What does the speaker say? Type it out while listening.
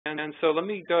And so let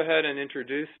me go ahead and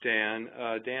introduce Dan.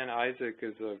 Dan Isaak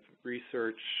is a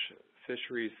research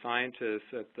fisheries scientist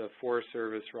at the Forest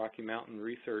Service Rocky Mountain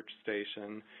Research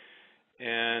Station.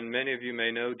 And many of you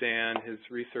may know Dan. His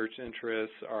research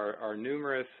interests are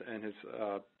numerous, and his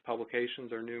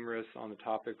publications are numerous on the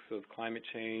topics of climate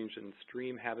change and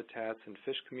stream habitats and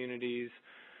fish communities,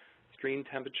 stream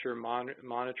temperature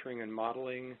monitoring and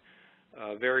modeling,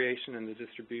 variation in the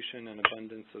distribution and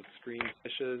abundance of stream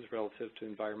fishes relative to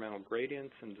environmental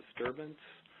gradients and disturbance,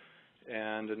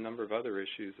 and a number of other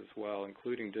issues as well,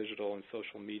 including digital and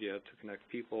social media to connect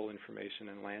people, information,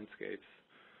 and landscapes.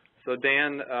 So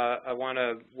Dan, I want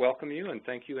to welcome you and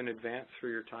thank you in advance for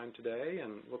your time today.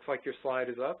 And it looks like your slide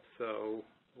is up, so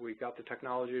we got the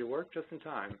technology to work just in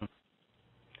time.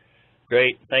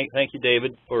 Great. Thank you,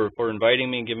 David, for inviting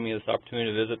me and giving me this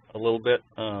opportunity to visit a little bit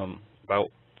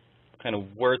about kind of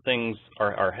where things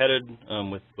are headed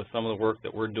with some of the work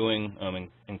that we're doing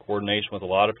in coordination with a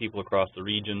lot of people across the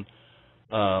region.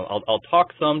 I'll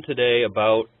talk some today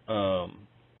about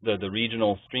the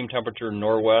regional stream temperature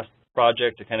Norwest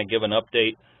project to kind of give an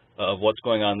update of what's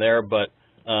going on there. But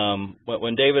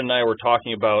when David and I were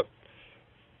talking about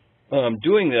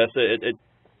doing this, it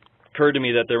occurred to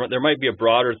me that there might be a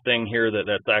broader thing here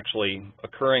that's actually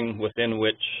occurring within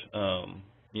which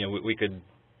we could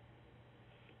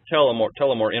tell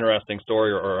a more interesting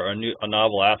story or a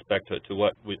novel aspect to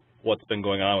what's been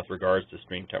going on with regards to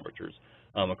stream temperatures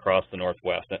across the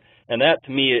Northwest. And that,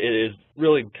 to me, is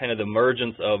really kind of the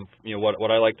emergence of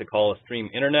what I like to call a stream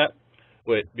internet,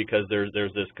 because there's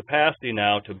this capacity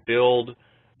now to build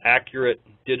accurate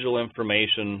digital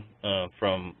information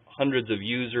from hundreds of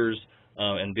users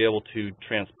and be able to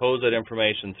transpose that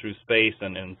information through space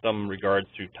and in some regards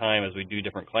through time as we do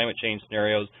different climate change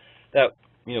scenarios. That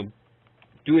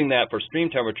doing that for stream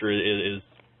temperature is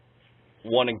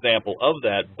one example of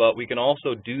that, but we can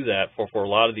also do that for a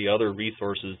lot of the other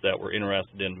resources that we're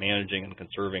interested in managing and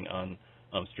conserving on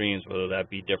streams, whether that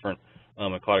be different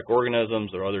aquatic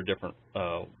organisms or other different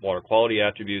water quality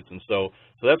attributes. And so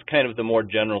that's kind of the more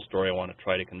general story I want to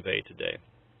try to convey today.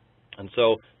 And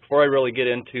so before I really get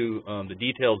into the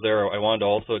details there, I wanted to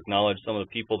also acknowledge some of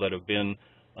the people that have been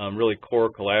really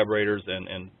core collaborators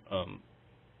and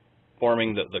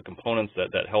forming the components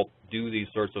that help do these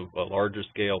sorts of larger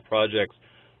scale projects.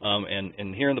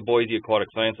 And here in the Boise Aquatic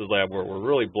Sciences Lab, we're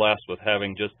really blessed with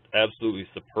having just absolutely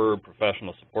superb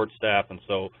professional support staff. And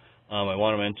so I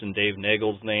want to mention Dave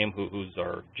Nagel's name, who's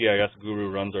our GIS guru,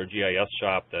 runs our GIS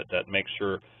shop that makes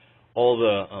sure all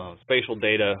the spatial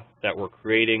data that we're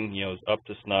creating is up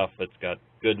to snuff. It's got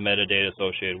good metadata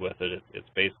associated with it. It's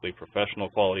basically professional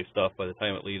quality stuff by the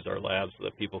time it leaves our labs so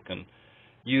that people can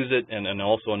use it and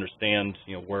also understand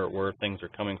where things are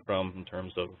coming from in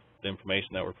terms of the information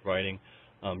that we're providing.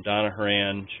 Donna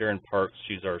Horan, Sharon Parks,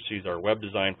 she's our web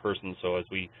design person. So as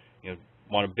we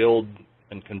want to build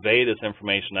and convey this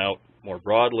information out more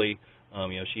broadly,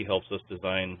 she helps us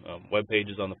design web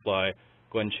pages on the fly.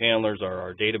 Gwen Chandler's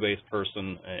our database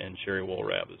person, and Sherry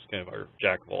Woolrab is kind of our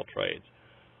jack of all trades.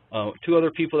 Two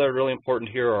other people that are really important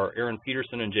here are Aaron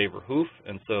Peterson and Jay Verhoof,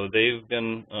 and so they've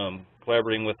been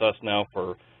collaborating with us now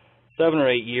for 7 or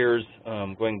 8 years,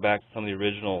 going back to some of the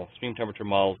original stream temperature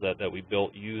models that we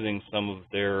built using some of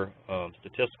their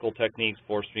statistical techniques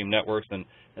for stream networks, and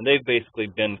they've basically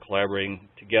been collaborating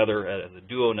together as a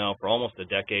duo now for almost a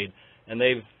decade, and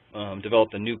they've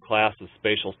developed a new class of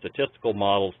spatial statistical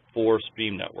models for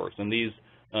stream networks, and these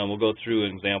we'll go through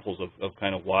examples of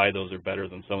kind of why those are better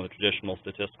than some of the traditional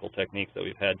statistical techniques that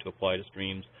we've had to apply to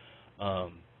streams.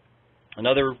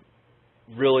 Another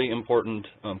really important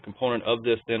component of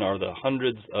this then are the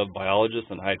hundreds of biologists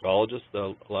and hydrologists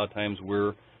that a lot of times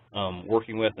we're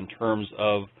working with in terms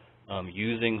of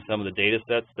using some of the data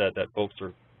sets that folks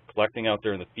are collecting out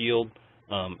there in the field,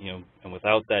 and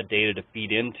without that data to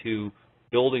feed into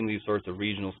building these sorts of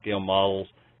regional scale models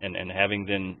and having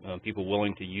then people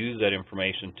willing to use that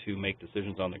information to make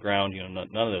decisions on the ground, none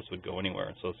of this would go anywhere.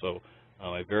 And so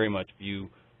I very much view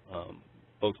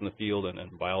folks in the field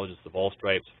and biologists of all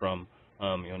stripes from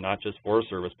not just Forest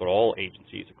Service but all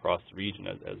agencies across the region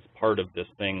as part of this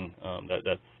thing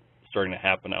that's starting to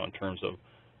happen now in terms of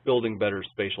building better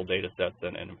spatial data sets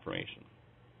and information.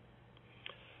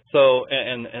 So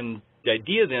and the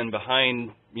idea then behind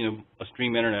a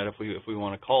stream internet, if we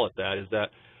want to call it that, is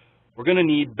that we're going to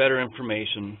need better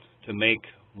information to make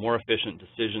more efficient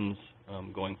decisions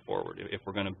going forward if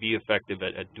we're going to be effective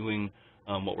at doing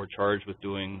what we're charged with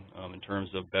doing in terms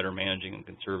of better managing and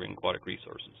conserving aquatic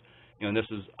resources. And this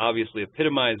is obviously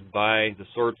epitomized by the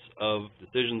sorts of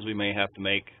decisions we may have to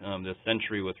make this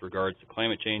century with regards to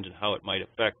climate change and how it might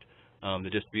affect the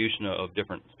distribution of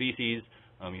different species,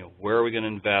 where are we going to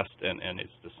invest, and is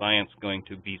the science going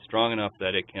to be strong enough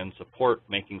that it can support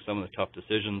making some of the tough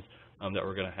decisions that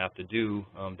we're going to have to do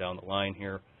down the line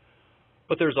here.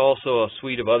 But there's also a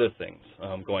suite of other things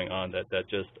going on that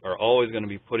just are always going to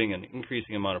be putting an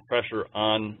increasing amount of pressure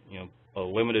on a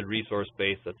limited resource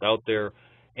base that's out there.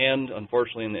 And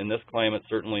unfortunately, in this climate,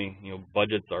 certainly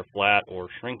budgets are flat or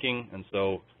shrinking, and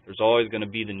so there's always going to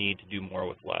be the need to do more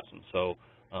with less. And so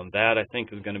that, I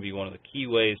think, is going to be one of the key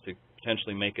ways to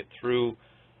potentially make it through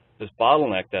this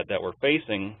bottleneck that we're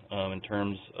facing in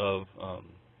terms of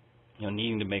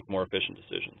needing to make more efficient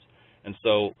decisions. And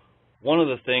so one of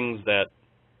the things that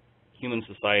human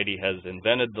society has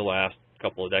invented the last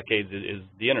couple of decades is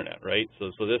the internet, right?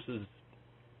 So this is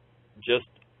just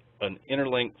an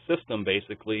interlinked system,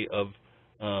 basically, of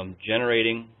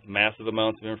generating massive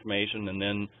amounts of information and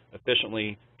then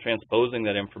efficiently transposing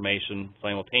that information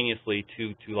simultaneously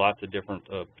to lots of different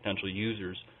potential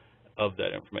users of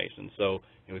that information. So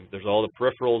there's all the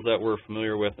peripherals that we're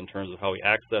familiar with in terms of how we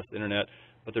access the internet,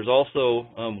 but there's also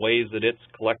ways that it's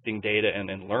collecting data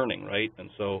and learning, right?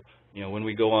 And so when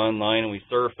we go online and we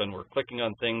surf and we're clicking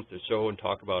on things to show and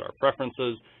talk about our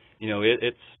preferences,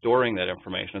 it's storing that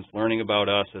information. It's learning about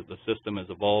us as the system is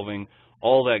evolving.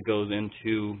 All that goes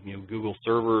into Google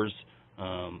servers.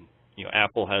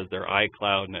 Apple has their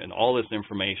iCloud, and all this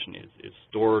information is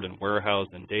stored and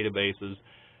warehoused in databases.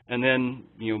 And then,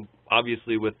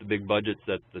 obviously, with the big budgets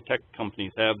that the tech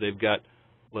companies have, they've got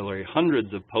literally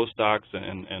hundreds of postdocs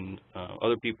and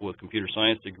other people with computer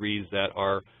science degrees that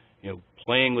are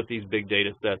playing with these big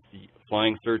data sets,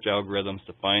 applying search algorithms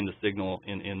to find the signal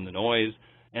in the noise,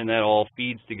 and that all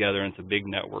feeds together into a big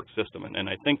network system. And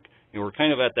I think we're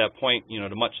kind of at that point,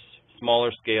 at a much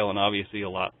smaller scale and obviously a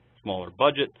lot smaller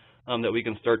budget, that we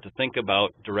can start to think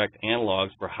about direct analogs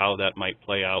for how that might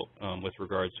play out with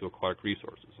regards to aquatic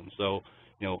resources. And so,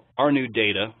 our new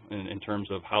data in terms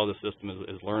of how the system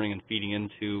is learning and feeding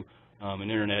into an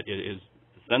internet is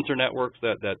sensor networks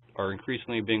that are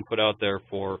increasingly being put out there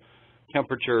for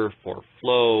temperature, for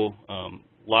flow,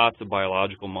 lots of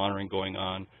biological monitoring going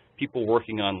on, people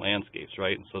working on landscapes,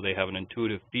 right? And so they have an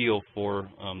intuitive feel for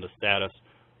the status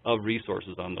of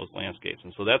resources on those landscapes.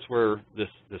 And so that's where the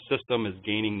system is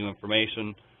gaining new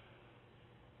information.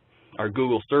 Our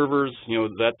Google servers,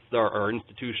 that's our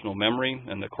institutional memory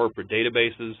and the corporate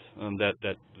databases that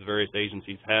the various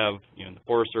agencies have. In the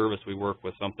Forest Service, we work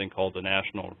with something called the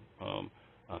National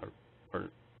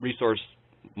Resource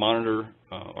Monitor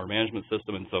or Management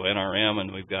System, and so NRM,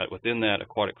 and we've got within that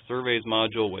Aquatic Surveys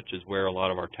module, which is where a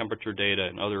lot of our temperature data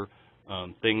and other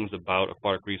things about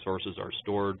aquatic resources are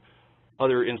stored.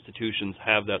 Other institutions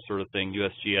have that sort of thing.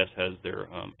 USGS has their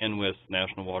NWIS,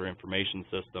 National Water Information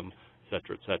System, et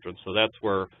cetera, et cetera. And so that's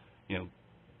where,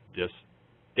 this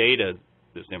data,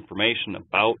 this information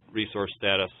about resource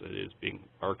status is being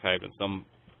archived in some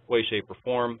way, shape, or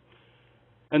form.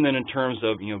 And then in terms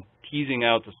of, teasing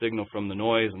out the signal from the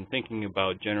noise and thinking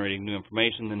about generating new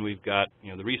information, then we've got,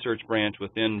 the research branch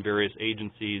within various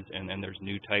agencies, and then there's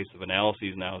new types of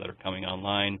analyses now that are coming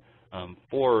online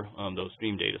for those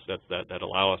stream data sets that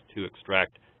allow us to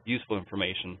extract useful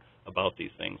information about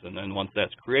these things. And then once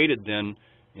that's created, then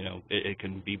it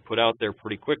can be put out there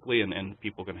pretty quickly, and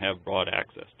people can have broad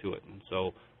access to it. And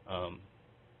so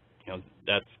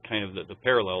that's kind of the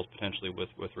parallels potentially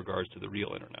with regards to the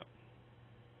real internet.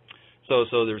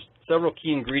 So there's several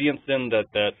key ingredients then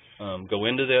that go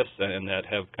into this and that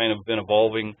have kind of been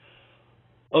evolving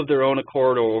of their own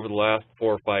accord over the last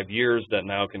 4 or 5 years that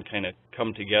now can kind of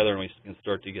come together, and we can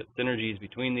start to get synergies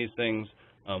between these things.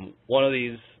 One of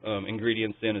these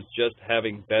ingredients then is just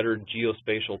having better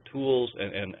geospatial tools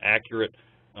and accurate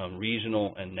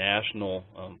regional and national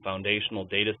foundational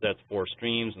data sets for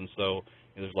streams. And so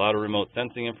there's a lot of remote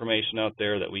sensing information out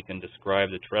there that we can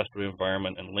describe the terrestrial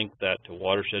environment and link that to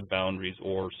watershed boundaries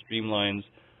or streamlines,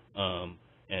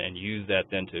 and use that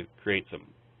then to create some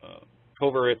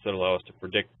covariates that allow us to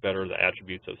predict better the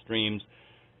attributes of streams.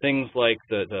 Things like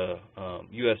the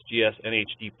USGS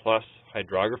NHD Plus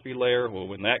hydrography layer, well,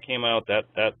 when that came out,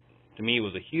 that to me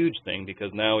was a huge thing,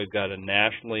 because now we've got a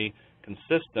nationally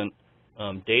consistent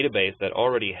database that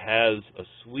already has a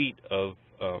suite of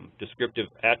descriptive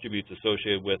attributes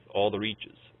associated with all the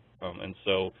reaches. And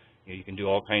so you can do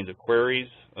all kinds of queries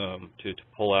to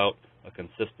pull out a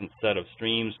consistent set of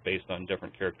streams based on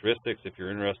different characteristics if you're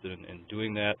interested in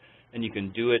doing that. And you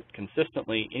can do it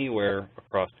consistently anywhere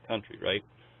across the country, right?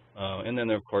 And then,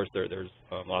 of course, there's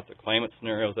lots of climate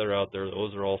scenarios that are out there.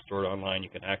 Those are all stored online. You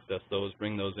can access those,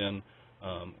 bring those in.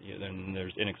 Then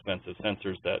there's inexpensive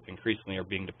sensors that increasingly are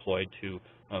being deployed to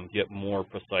get more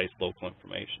precise local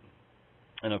information.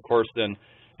 And, of course, then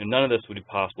none of this would be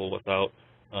possible without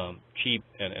cheap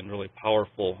and really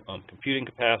powerful computing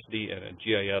capacity and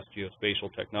GIS,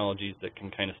 geospatial technologies that can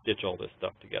kind of stitch all this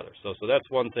stuff together. So that's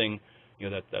one thing,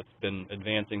 that's been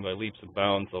advancing by leaps and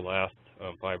bounds the last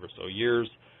 5 or so years.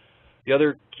 The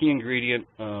other key ingredient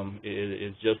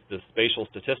is just the spatial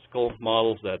statistical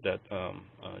models that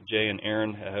Jay and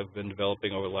Aaron have been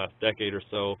developing over the last decade or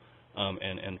so.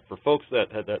 And for folks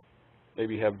that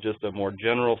maybe have just a more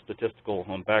general statistical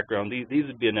background, these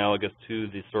would be analogous to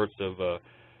the sorts of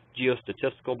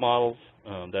geostatistical models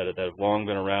that have long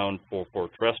been around for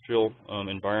terrestrial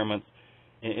environments.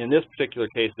 In this particular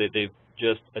case, they've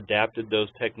just adapted those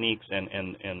techniques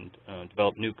and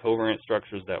developed new covariant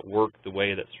structures that work the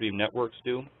way that stream networks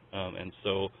do. And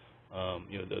so,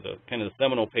 the kind of the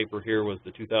seminal paper here was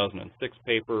the 2006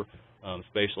 paper,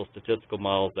 Spatial Statistical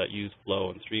Models that use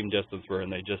flow and stream distance, wherein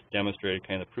they just demonstrated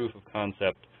kind of proof of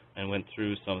concept and went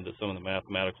through some of the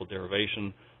mathematical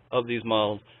derivation of these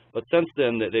models. But since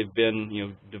then, they've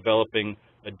been developing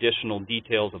additional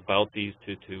details about these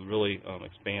to really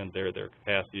expand their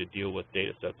capacity to deal with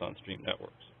data sets on stream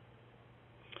networks.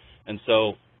 And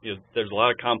so there's a lot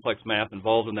of complex math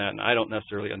involved in that, and I don't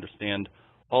necessarily understand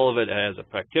all of it as a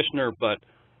practitioner, but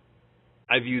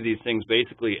I view these things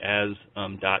basically as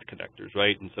dot connectors,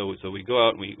 right? And so we go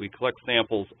out and we collect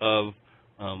samples of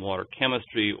water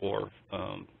chemistry or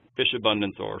fish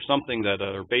abundance or something that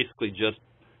are basically just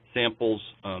samples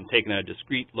taken at a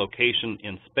discrete location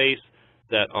in space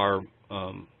that are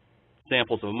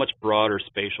samples of a much broader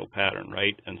spatial pattern,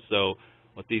 right? And so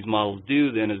what these models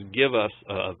do then is give us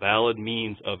a valid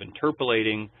means of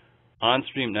interpolating on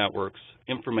stream networks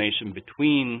information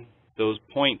between those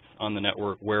points on the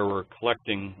network where we're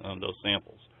collecting those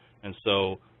samples. And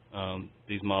so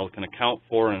these models can account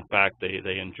for, and in fact,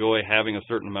 they enjoy having a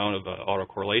certain amount of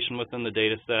autocorrelation within the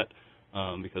data set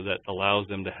because that allows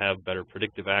them to have better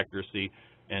predictive accuracy.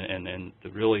 And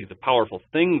really the powerful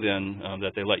thing then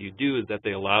that they let you do is that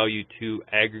they allow you to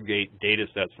aggregate data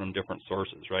sets from different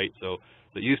sources, right? So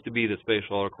it used to be that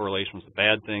spatial autocorrelation was a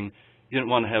bad thing. You didn't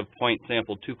want to have points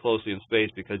sampled too closely in space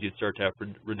because you'd start to have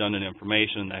redundant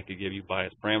information that could give you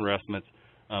biased parameter estimates.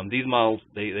 These models,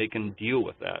 they can deal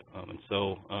with that. And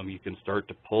so you can start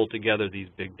to pull together these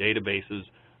big databases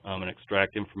and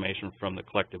extract information from the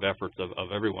collective efforts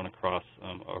of everyone across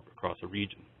a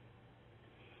region.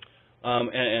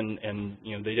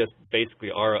 They just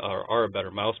basically are a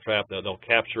better mousetrap. They'll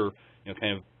capture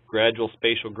kind of gradual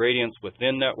spatial gradients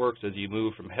within networks as you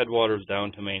move from headwaters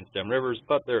down to main stem rivers,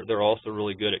 but they're also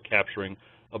really good at capturing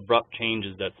abrupt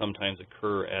changes that sometimes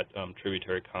occur at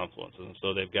tributary confluences. And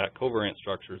so they've got covariant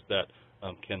structures that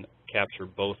can capture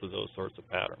both of those sorts of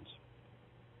patterns.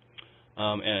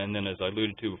 And then, as I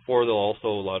alluded to before, they'll also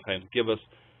a lot of times give us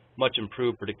much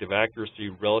improved predictive accuracy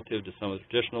relative to some of the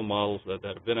traditional models that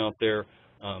have been out there.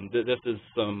 This is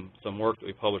some work that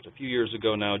we published a few years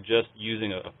ago now, just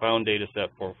using a found data set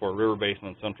for a river basin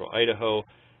in central Idaho,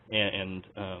 and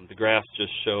the graphs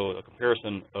just show a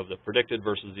comparison of the predicted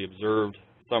versus the observed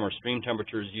summer stream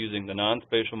temperatures using the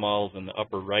non-spatial models in the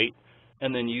upper right,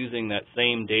 and then using that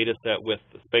same data set with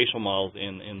the spatial models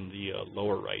in the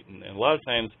lower right. And a lot of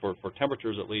times, for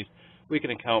temperatures at least, we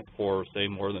can account for, say,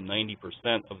 more than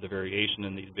 90% of the variation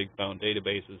in these big found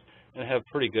databases and have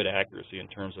pretty good accuracy in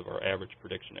terms of our average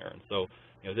prediction error. And so,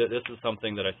 this is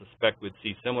something that I suspect would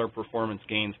see similar performance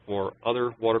gains for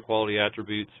other water quality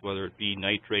attributes, whether it be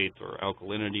nitrates or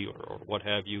alkalinity or what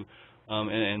have you.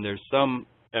 And there's some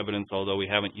evidence, although we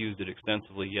haven't used it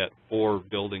extensively yet, for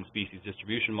building species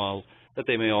distribution models, that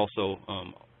they may also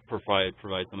provide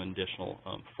some additional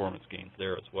performance gains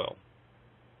there as well.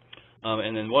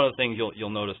 And then one of the things you'll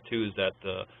notice too is that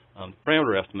the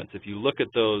parameter estimates, if you look at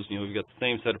those, we've got the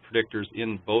same set of predictors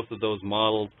in both of those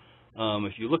models.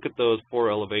 If you look at those for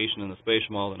elevation in the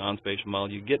spatial model and non-spatial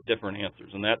model, you get different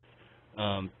answers. And that's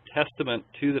testament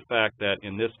to the fact that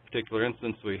in this particular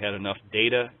instance, we had enough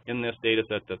data in this data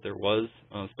set that there was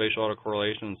spatial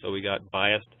autocorrelation, so we got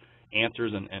biased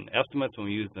answers and estimates when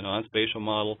we used the non-spatial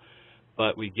model.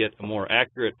 But we get a more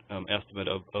accurate estimate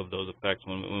of those effects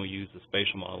when we use the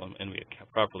spatial model and we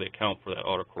properly account for that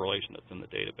autocorrelation that's in the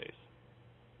database.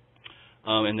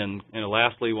 And then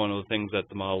lastly, one of the things that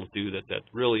the models do that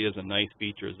really is a nice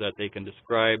feature is that they can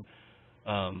describe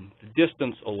the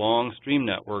distance along stream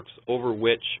networks over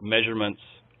which measurements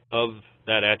of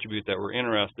that attribute that we're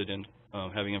interested in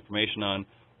having information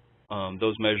on,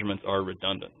 those measurements are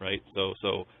redundant, right?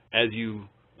 So as you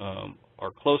are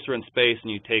closer in space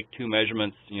and you take two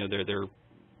measurements, they're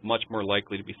much more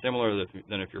likely to be similar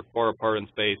than if you're far apart in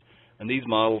space. And these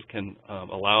models can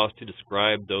allow us to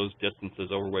describe those distances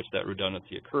over which that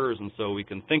redundancy occurs. And so we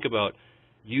can think about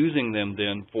using them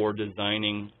then for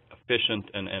designing efficient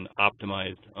and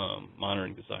optimized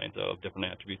monitoring designs of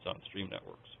different attributes on stream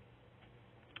networks.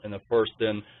 And of course,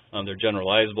 then they're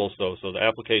generalizable. So the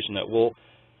application that we'll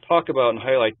talk about and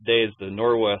highlight today is the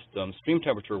Norwest stream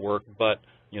temperature work. But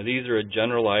these are a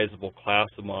generalizable class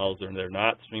of models, and they're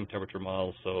not stream temperature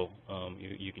models. So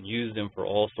you can use them for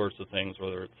all sorts of things,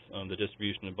 whether it's the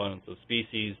distribution and abundance of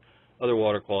species, other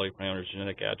water quality parameters,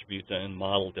 genetic attributes, and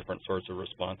model different sorts of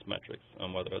response metrics,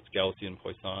 whether it's Gaussian,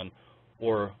 Poisson,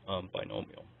 or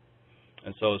binomial.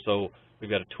 And so we've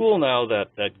got a tool now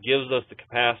that gives us the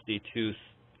capacity to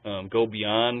go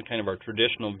beyond kind of our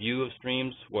traditional view of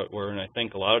streams, where I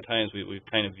think a lot of times we've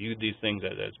kind of viewed these things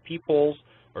as peepholes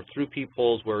or through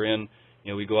peepholes, wherein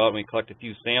we go out and we collect a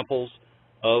few samples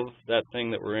of that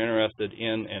thing that we're interested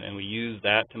in, and we use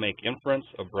that to make inference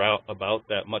about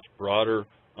that much broader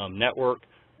network.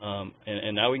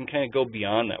 And now we can kind of go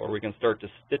beyond that, where we can start to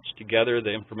stitch together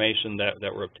the information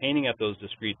that we're obtaining at those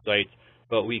discrete sites,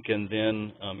 but we can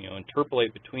then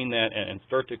interpolate between that and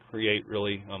start to create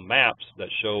really maps that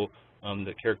show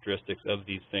the characteristics of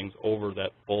these things over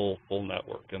that full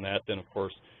network. And that then, of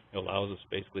course, allows us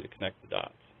basically to connect the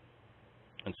dots.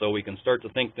 And so we can start to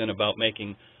think then about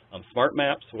making smart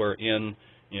maps, wherein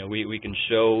we can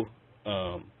show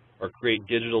or create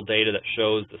digital data that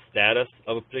shows the status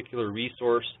of a particular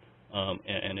resource,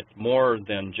 and it's more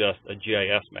than just a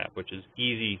GIS map, which is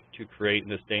easy to create in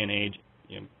this day and age.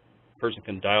 A person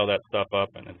can dial that stuff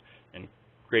up and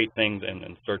create things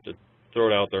and start to throw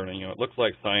it out there, and it looks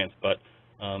like science. But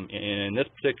in this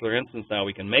particular instance now,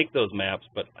 we can make those maps,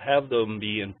 but have them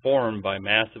be informed by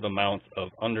massive amounts of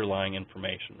underlying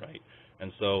information, right?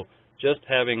 And so just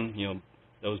having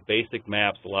those basic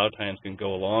maps a lot of times can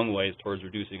go a long ways towards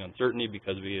reducing uncertainty,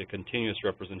 because we get a continuous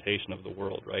representation of the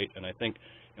world, right? And I think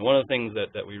one of the things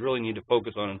that we really need to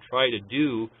focus on and try to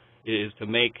do is to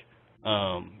make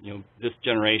this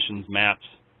generation's maps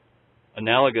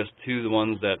analogous to the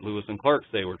ones that Lewis and Clark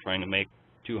say we're trying to make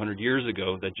 200 years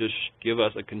ago, that just give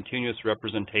us a continuous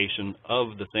representation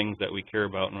of the things that we care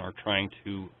about and are trying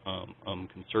to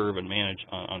conserve and manage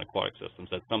on aquatic systems.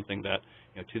 That's something that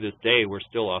to this day we're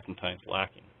still oftentimes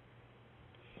lacking.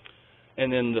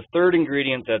 And then the third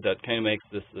ingredient that kind of makes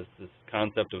this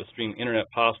concept of a stream internet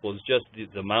possible is just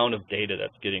the amount of data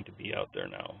that's getting to be out there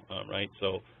now, right?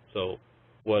 So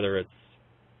whether it's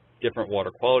different water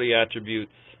quality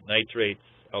attributes, nitrates,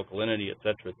 alkalinity, et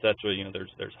cetera,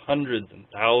 there's hundreds and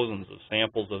thousands of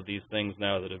samples of these things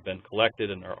now that have been collected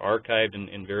and are archived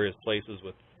in various places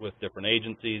with different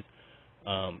agencies.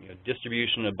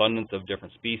 Distribution and abundance of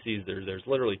different species. There's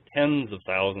literally tens of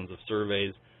thousands of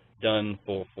surveys done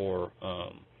for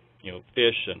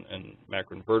fish and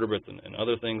macroinvertebrates and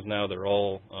other things now. They're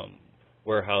all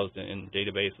warehoused in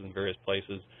databases in various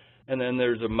places. And then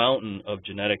there's a mountain of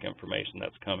genetic information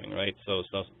that's coming, right? So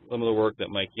some of the work that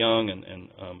Mike Young and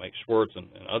Mike Schwartz and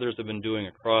others have been doing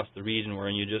across the region,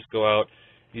 wherein you just go out,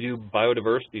 you do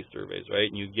biodiversity surveys, right?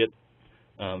 And you get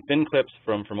fin clips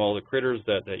from all the critters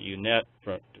that you net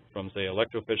from say,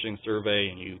 electrofishing survey,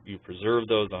 and you preserve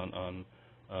those on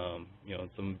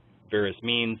some various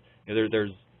means.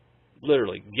 There's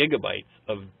literally gigabytes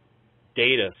of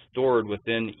data stored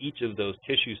within each of those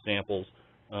tissue samples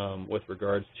with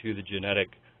regards to the genetic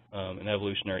and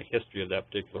evolutionary history of that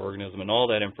particular organism. And all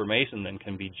that information then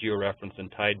can be georeferenced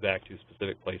and tied back to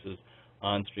specific places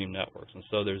on stream networks. And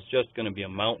so there's just going to be a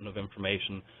mountain of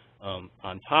information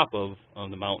on top of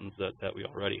the mountains that we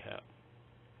already have.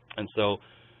 And so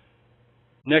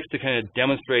next, to kind of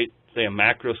demonstrate, say, a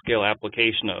macro scale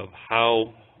application of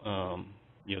how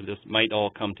this might all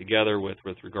come together with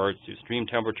regards to stream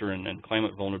temperature and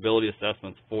climate vulnerability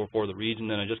assessments for the region,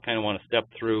 then I just kind of want to step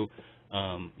through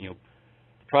the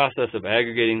process of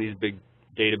aggregating these big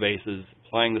databases,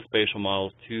 applying the spatial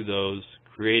models to those,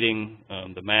 creating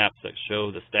the maps that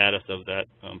show the status of that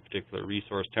particular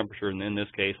resource temperature, and in this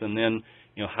case, and then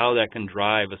how that can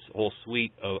drive a whole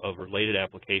suite of related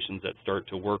applications that start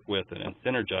to work with and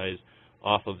synergize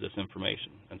off of this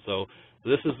information. And so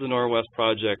this is the Norwest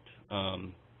project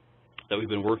that we've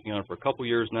been working on for a couple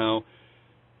years now.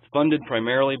 It's funded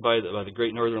primarily by the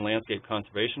Great Northern Landscape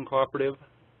Conservation Cooperative,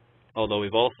 although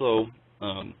we've also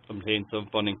obtained some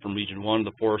funding from Region 1 of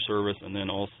the Forest Service, and then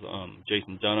also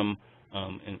Jason Dunham,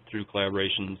 and through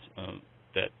collaborations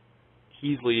that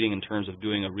he's leading in terms of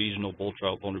doing a regional bull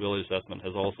trout vulnerability assessment,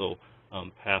 has also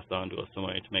passed on to us to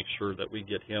make sure that we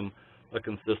get him a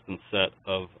consistent set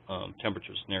of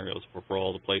temperature scenarios for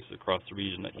all the places across the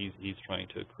region that he's trying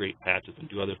to create patches and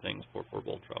do other things for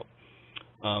bull trout.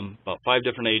 About 5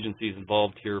 different agencies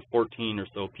involved here, 14 or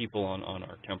so people on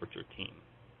our temperature team.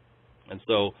 And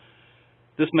so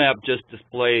this map just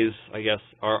displays, I guess,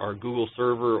 our Google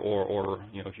server, or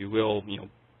if you will,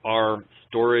 our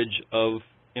storage of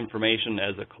information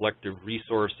as a collective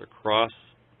resource across,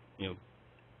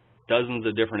 dozens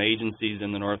of different agencies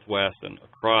in the Northwest and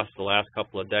across the last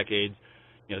couple of decades.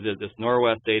 This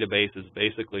Northwest database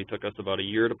basically took us about a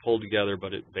year to pull together,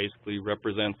 but it basically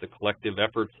represents the collective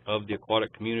efforts of the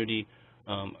aquatic community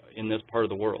in this part of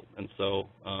the world. And so,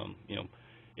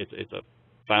 it's a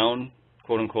found,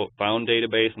 quote-unquote, found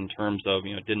database in terms of,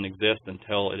 it didn't exist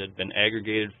until it had been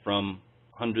aggregated from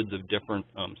hundreds of different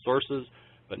sources.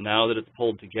 But now that it's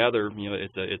pulled together,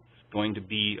 it's going to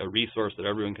be a resource that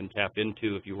everyone can tap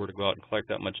into. If you were to go out and collect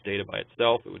that much data by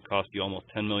itself, it would cost you almost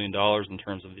 $10 million in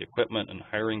terms of the equipment and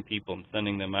hiring people and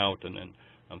sending them out and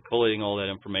collating all that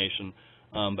information.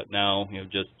 But now,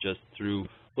 just through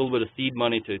a little bit of seed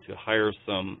money to hire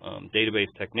some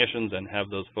database technicians and have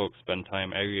those folks spend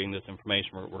time aggregating this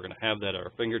information, we're going to have that at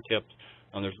our fingertips.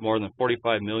 There's more than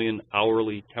 45 million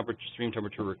hourly stream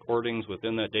temperature recordings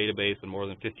within that database and more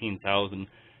than 15,000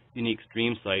 unique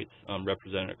stream sites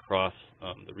represented across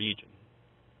the region.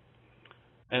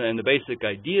 And the basic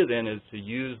idea then is to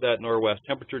use that Northwest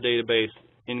temperature database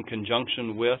in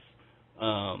conjunction with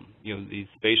these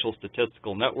spatial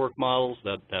statistical network models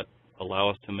that allow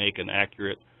us to make an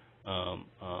accurate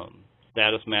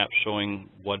status map showing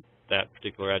what that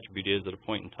particular attribute is at a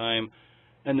point in time,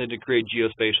 and then to create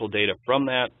geospatial data from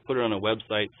that, put it on a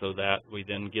website so that we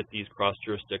then get these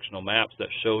cross-jurisdictional maps that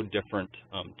show different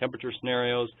temperature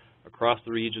scenarios across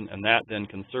the region, and that then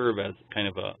can serve as kind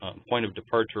of a point of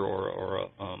departure or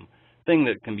a thing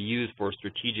that can be used for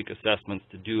strategic assessments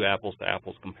to do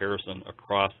apples-to-apples comparison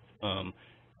across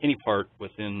any part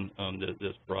within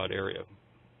this broad area.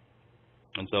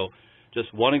 And so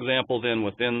just one example then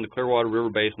within the Clearwater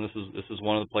River Basin, this is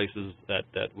one of the places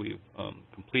that we've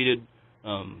completed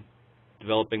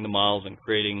developing the models and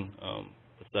creating a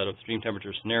set of stream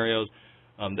temperature scenarios,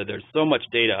 that there's so much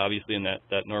data obviously in that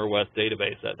Northwest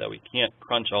database that we can't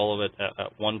crunch all of it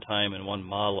at one time in one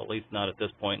model, at least not at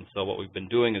this point. And so what we've been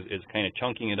doing is kind of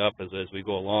chunking it up as we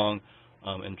go along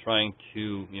and trying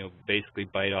to basically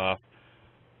bite off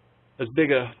as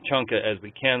big a chunk as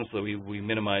we can so we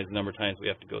minimize the number of times we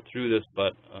have to go through this.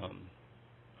 But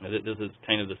this is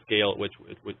kind of the scale at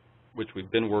which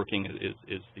we've been working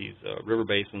is these river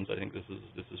basins. I think this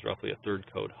is roughly a third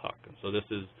code HUC. And so this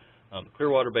is the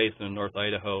Clearwater Basin in North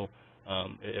Idaho.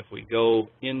 If we go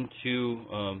into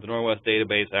the Northwest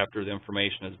database after the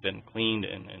information has been cleaned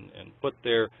and put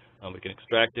there, we can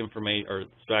extract information or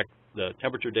extract the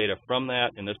temperature data from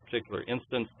that. In this particular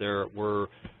instance, there were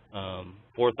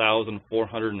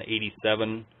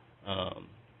 4,487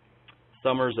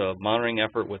 summers of monitoring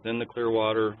effort within the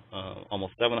Clearwater.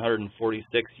 Almost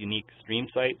 746 unique stream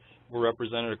sites were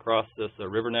represented across this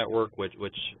river network, which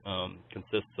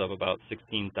consists of about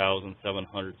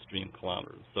 16,700 stream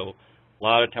kilometers. So a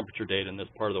lot of temperature data in this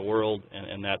part of the world,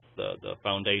 and that's the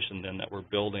foundation then that we're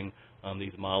building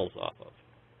these models off of.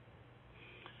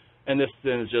 And this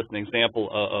then is just an example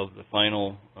of the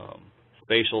final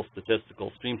spatial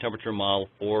statistical stream temperature model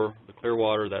for the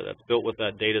Clearwater that's built with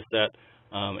that data set.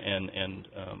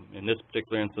 In this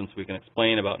particular instance, we can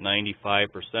explain about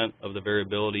 95% of the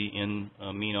variability in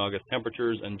mean August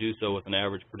temperatures and do so with an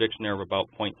average prediction error of about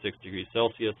 0.6 degrees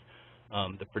Celsius.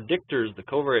 The predictors, the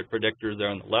covariate predictors there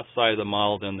on the left side of the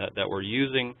model then that we're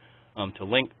using to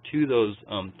link to those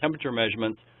temperature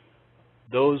measurements,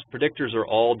 those predictors are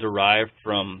all derived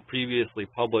from previously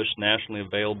published nationally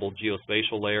available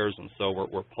geospatial layers, and so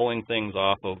we're pulling things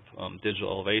off of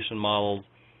digital elevation models,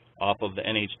 off of the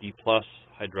NHD Plus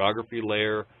hydrography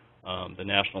layer, the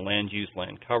National Land Use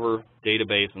Land Cover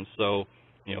database, and so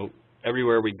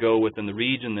everywhere we go within the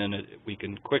region, then we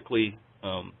can quickly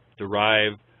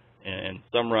derive and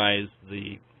summarize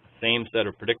the same set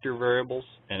of predictor variables,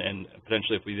 and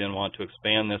potentially if we then want to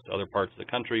expand this to other parts of the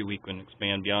country, we can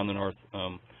expand beyond the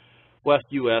Northwest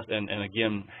U.S. and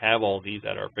again have all these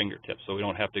at our fingertips, so we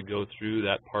don't have to go through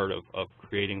that part of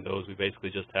creating those. We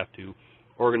basically just have to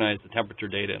organize the temperature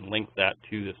data and link that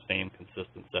to the same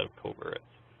consistent set of covariates.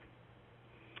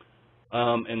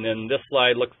 And then this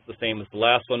slide looks the same as the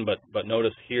last one, but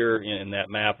notice here in that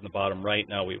map in the bottom right,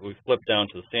 now we've flipped down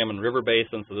to the Salmon River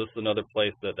Basin, so this is another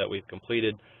place that we've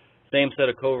completed. Same set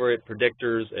of covariate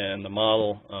predictors, and the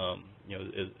model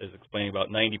is explaining about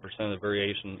 90% of the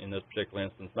variation in this particular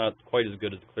instance. Not quite as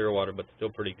good as the Clearwater, but still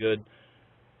pretty good.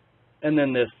 And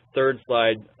then this third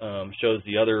slide shows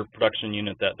the other production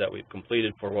unit that we've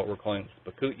completed for what we're calling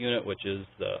the Spakut unit, which is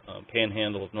the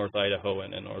panhandle of North Idaho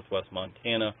and northwest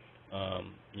Montana.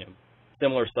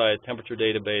 Similar size temperature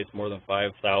database, more than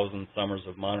 5,000 summers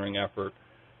of monitoring effort,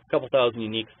 couple thousand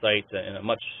unique sites in a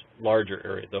much larger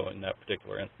area, though, in that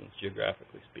particular instance,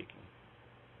 geographically speaking.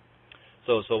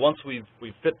 So once we've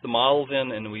fit the models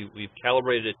in and we've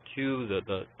calibrated it to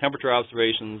the temperature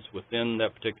observations within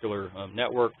that particular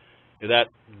network, that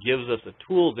gives us a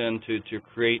tool then to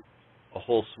create a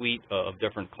whole suite of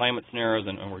different climate scenarios,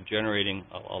 and we're generating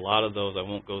a lot of those. I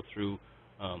won't go through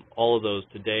all of those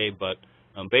today, but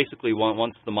basically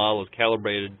once the model is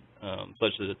calibrated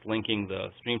such that it's linking the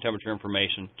stream temperature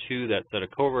information to that set of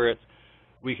covariates,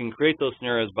 we can create those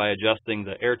scenarios by adjusting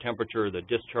the air temperature, the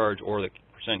discharge, or the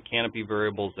percent canopy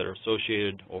variables that are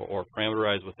associated or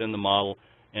parameterized within the model,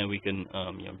 and we can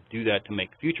do that to make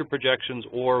future projections,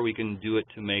 or we can do it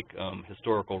to make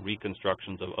historical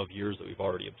reconstructions of years that we've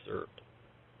already observed.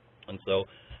 And so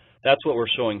that's what we're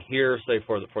showing here. Say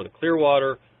for the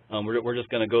Clearwater, we're just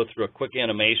going to go through a quick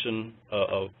animation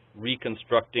of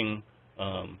reconstructing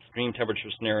stream temperature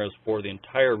scenarios for the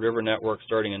entire river network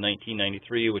starting in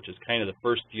 1993, which is kind of the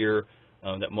first year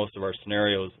that most of our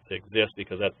scenarios exist,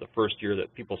 because that's the first year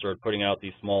that people started putting out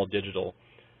these small digital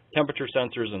temperature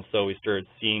sensors, and so we started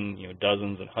seeing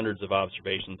dozens and hundreds of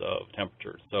observations of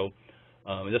temperatures. So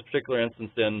in this particular instance,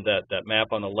 then, that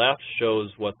map on the left shows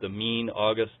what the mean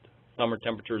August summer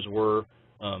temperatures were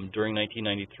during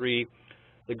 1993.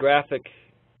 The graphic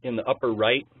in the upper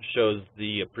right shows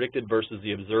the predicted versus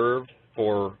the observed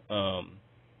for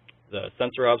the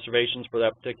sensor observations for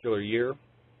that particular year.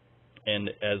 And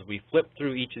as we flip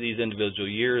through each of these individual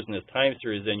years in this time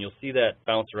series, then you'll see that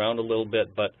bounce around a little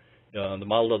bit, but the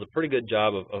model does a pretty good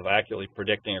job of accurately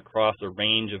predicting across a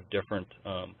range of different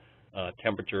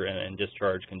temperature and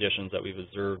discharge conditions that we've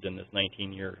observed in this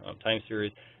 19-year time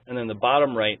series. And then the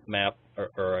bottom right map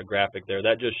or a graphic there,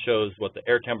 that just shows what the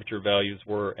air temperature values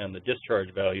were and the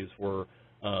discharge values were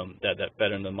that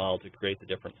fed into the model to create the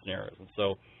different scenarios. And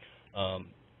so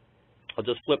I'll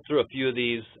just flip through a few of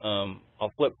these.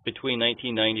 I'll flip between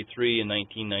 1993 and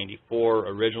 1994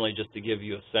 originally, just to give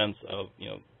you a sense of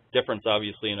difference,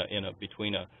 obviously,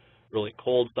 between a really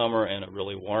cold summer and a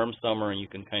really warm summer, and you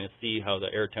can kind of see how the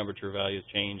air temperature values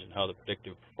change and how the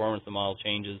predictive performance of the model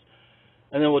changes.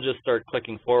 And then we'll just start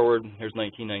clicking forward. Here's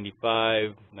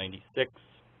 1995, 96,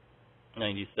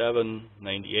 97,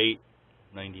 98,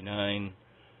 99,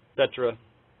 etc.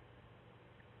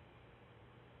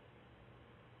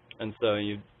 And so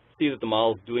you see that the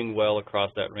model is doing well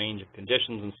across that range of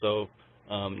conditions, and so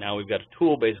now we've got a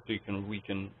tool. Basically we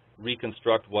can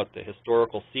reconstruct what the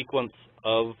historical sequence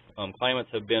of climates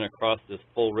have been across this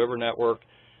full river network,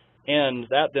 and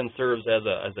that then serves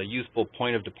as a useful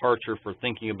point of departure for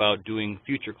thinking about doing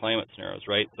future climate scenarios,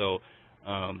 right? So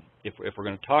if we're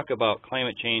going to talk about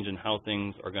climate change and how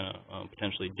things are going to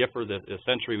potentially differ this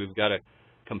century, we've got to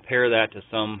compare that to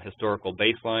some historical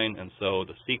baseline. And so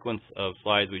the sequence of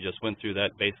slides we just went through,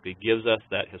 that basically gives us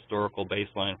that historical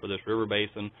baseline for this river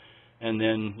basin. And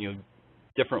then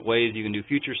different ways you can do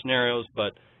future scenarios,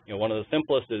 but one of the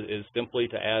simplest is simply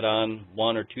to add on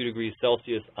 1 or 2 degrees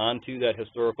Celsius onto that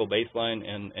historical baseline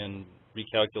and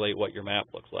recalculate what your map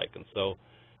looks like. And so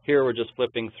here we're just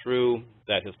flipping through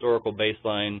that historical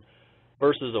baseline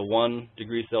versus a 1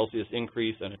 degree Celsius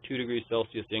increase and a 2 degrees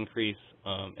Celsius increase,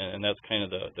 and that's kind of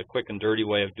the quick and dirty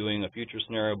way of doing a future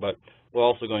scenario, but we're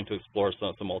also going to explore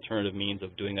some alternative means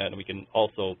of doing that, and we can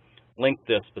also link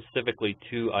this specifically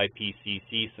to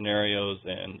IPCC scenarios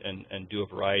and do a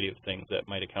variety of things that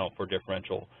might account for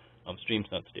differential stream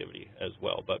sensitivity as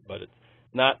well, but it's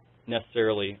not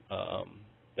necessarily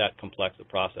that complex a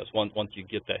process once you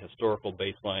get that historical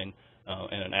baseline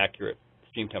and an accurate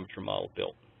stream temperature model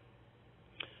built.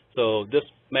 So this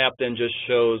map then just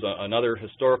shows another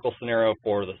historical scenario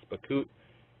for the Spakut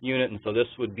unit, and so this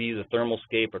would be the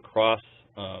thermalscape across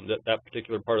that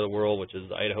particular part of the world, which is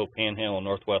the Idaho Panhandle and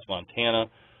northwest Montana.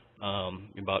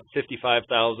 About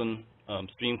 55,000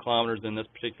 stream kilometers in this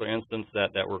particular instance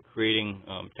that we're creating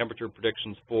temperature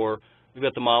predictions for. We've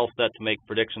got the model set to make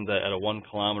predictions at a 1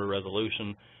 kilometer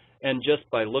resolution, and just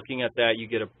by looking at that, you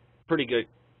get a pretty good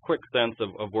quick sense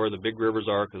of where the big rivers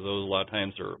are, because those a lot of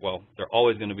times they're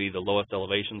always going to be the lowest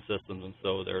elevation systems, and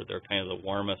so they're kind of the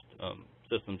warmest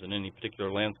systems in any particular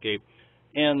landscape.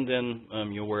 And then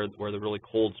where the really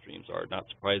cold streams are. Not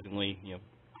surprisingly,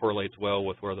 correlates well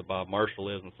with where the Bob Marshall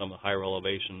is and some of the higher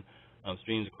elevation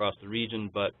streams across the region.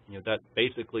 But that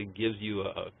basically gives you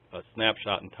a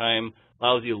snapshot in time,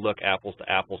 allows you to look apples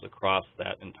to apples across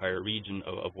that entire region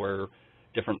of where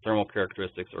different thermal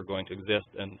characteristics are going to exist,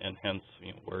 and hence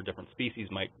where different species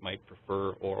might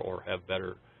prefer or have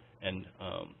better and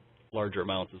larger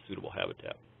amounts of suitable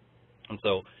habitat. And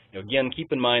so, again,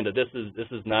 keep in mind that this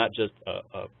is not just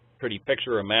a pretty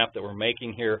picture or a map that we're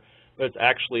making here, but it's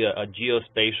actually a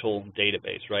geospatial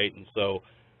database, right? And so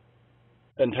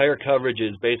the entire coverage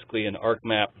is basically an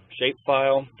ArcMap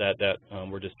shapefile that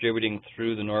we're distributing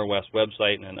through the Norwest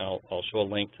website, and I'll show a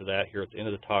link to that here at the end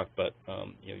of the talk. But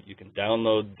you can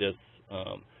download this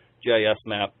GIS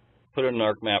map, put it in an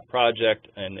ArcMap project,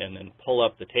 and then pull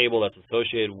up the table that's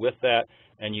associated with that,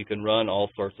 and you can run all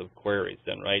sorts of queries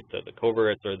then, right? The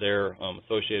covariates are there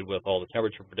associated with all the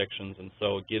temperature predictions, and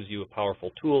so it gives you a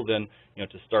powerful tool then,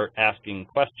 to start asking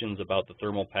questions about the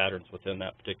thermal patterns within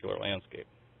that particular landscape.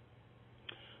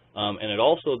 And it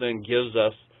also then gives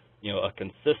us, a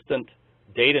consistent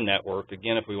data network,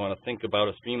 again, if we want to think about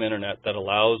a stream internet, that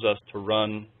allows us to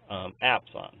run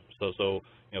apps on. So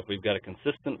if we've got a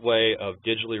consistent way of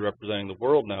digitally representing the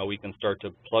world now, we can start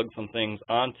to plug some things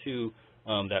onto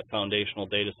that foundational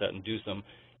data set and do some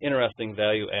interesting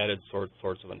value-added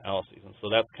sorts of analyses. And so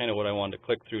that's kind of what I wanted to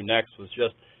click through next, was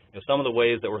just some of the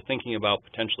ways that we're thinking about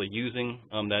potentially using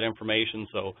that information.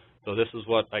 So this is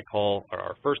what I call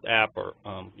our first app, or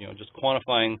just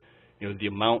quantifying the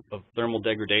amount of thermal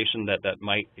degradation that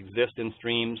might exist in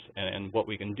streams. And what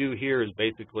we can do here is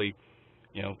basically,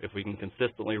 if we can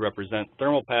consistently represent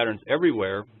thermal patterns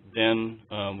everywhere, then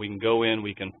we can go in,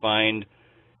 we can find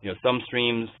some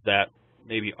streams that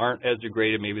maybe aren't as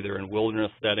degraded, maybe they're in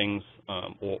wilderness settings,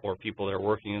 or people that are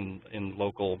working in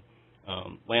local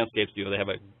landscapes, they have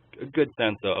a good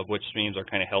sense of which streams are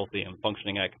kind of healthy and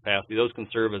functioning at capacity. Those can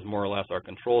serve as more or less our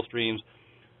control streams.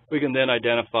 We can then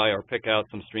identify or pick out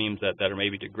some streams that are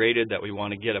maybe degraded, that we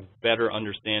want to get a better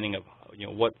understanding of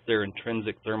what's their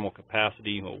intrinsic thermal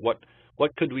capacity,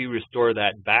 what could we restore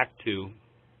that back to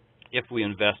if we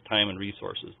invest time and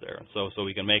resources there. So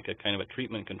we can make a kind of a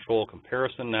treatment control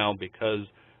comparison now, because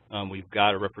we've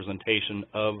got a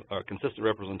consistent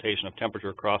representation of temperature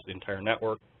across the entire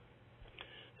network.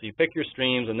 So you pick your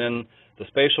streams, and then the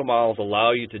spatial models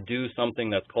allow you to do something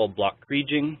that's called block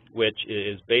Krieging, which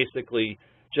is basically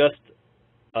just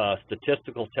a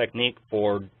statistical technique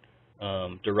for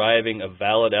deriving a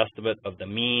valid estimate of the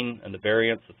mean and the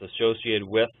variance that's associated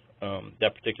with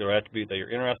that particular attribute that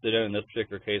you're interested in. In this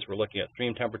particular case, we're looking at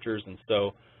stream temperatures, and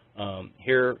so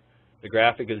here the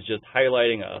graphic is just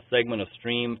highlighting a segment of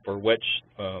stream for which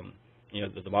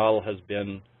the model has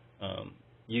been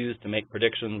used to make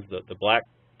predictions. The black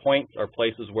points are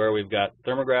places where we've got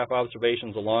thermograph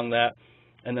observations along that,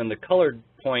 and then the colored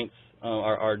points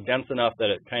are dense enough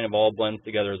that it kind of all blends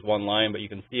together as one line, but you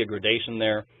can see a gradation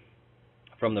there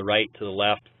from the right to the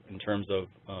left in terms of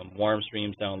warm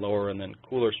streams down lower and then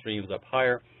cooler streams up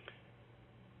higher.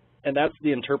 And that's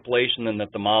the interpolation then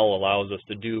that the model allows us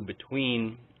to do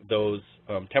between those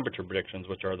temperature predictions,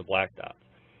 which are the black dots.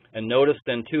 And notice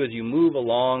then too, as you move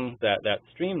along that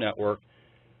stream network,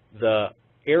 the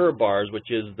error bars, which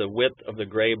is the width of the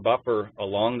gray buffer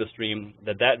along the stream,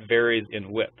 that varies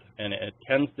in width, and it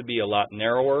tends to be a lot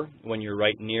narrower when you're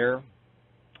right near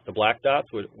the black dots,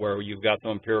 where you've got some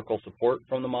empirical support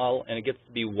from the model, and it gets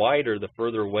to be wider the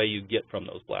further away you get from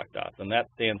those black dots, and that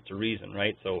stands to reason,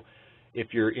 right? So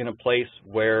if you're in a place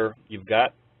where you've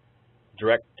got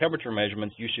direct temperature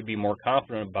measurements, you should be more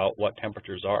confident about what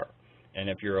temperatures are, and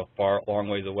if you're a long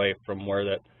ways away from where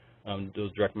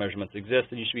those direct measurements exist,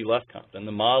 then you should be less confident.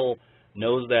 The model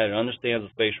knows that and understands the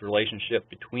spatial relationship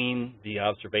between the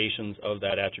observations of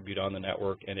that attribute on the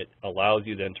network, and it allows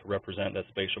you then to represent that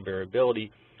spatial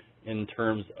variability in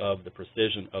terms of the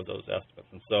precision of those estimates.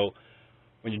 And so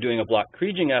when you're doing a block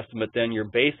Krieging estimate, then you're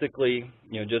basically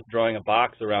just drawing a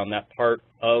box around that part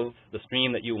of the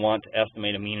stream that you want to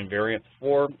estimate a mean and variance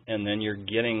for, and then you're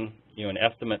getting an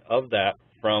estimate of that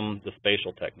from the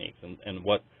spatial techniques. And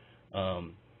what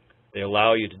they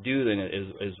allow you to do then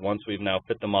is once we've now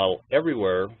fit the model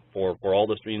everywhere for all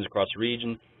the streams across the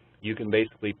region, you can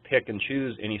basically pick and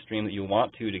choose any stream that you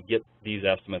want to get these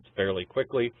estimates fairly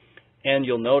quickly. And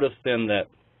you'll notice then that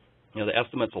the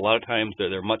estimates, a lot of times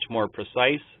they're much more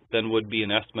precise than would be an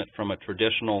estimate from a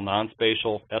traditional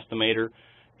non-spatial estimator,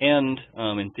 and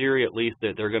in theory at least,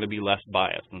 that they're going to be less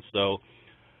biased. And so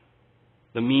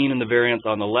the mean and the variance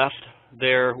on the left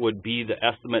there would be the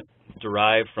estimate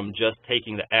derived from just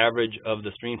taking the average of the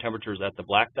stream temperatures at the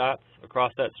black dots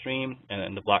across that stream,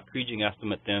 and the block Krieging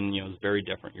estimate then is very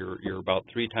different. You're about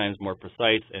 3 times more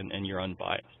precise, and you're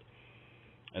unbiased.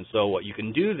 And so what you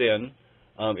can do then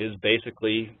is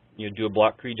basically do a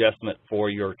block Krieg estimate for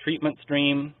your treatment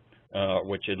stream,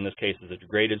 which in this case is a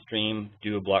degraded stream.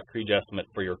 Do a block Krieg estimate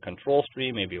for your control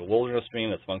stream, maybe a wilderness stream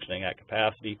that's functioning at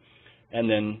capacity, and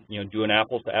then do an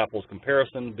apples-to-apples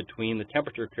comparison between the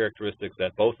temperature characteristics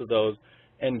at both of those,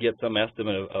 and get some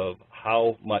estimate of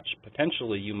how much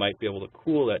potentially you might be able to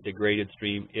cool that degraded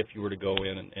stream if you were to go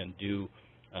in and do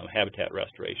habitat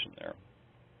restoration there.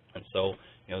 And so,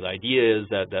 the idea is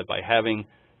that by having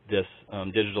this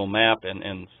digital map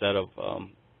and set of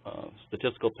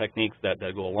statistical techniques that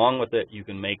go along with it, you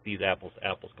can make these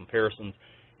apples-to-apples comparisons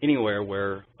anywhere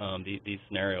where these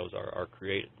scenarios are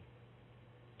created.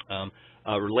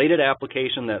 A related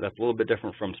application that's a little bit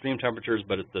different from stream temperatures,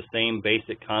 but it's the same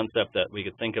basic concept that we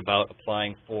could think about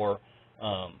applying for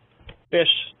fish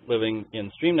living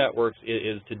in stream networks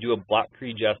is to do a block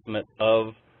creage estimate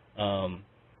of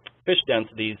fish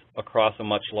densities across a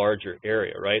much larger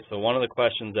area, right? So one of the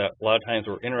questions that a lot of times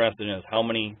we're interested in is how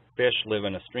many fish live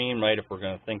in a stream, right? If we're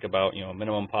going to think about,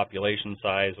 minimum population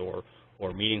size or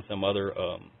meeting some other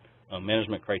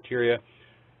management criteria.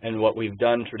 And what we've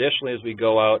done traditionally is we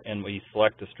go out and we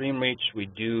select a stream reach, we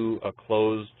do a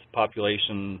closed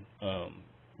population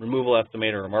removal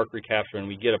estimator or mark recapture, and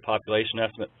we get a population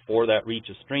estimate for that reach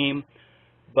of stream.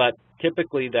 But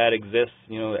typically that exists,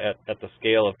 at the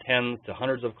scale of tens to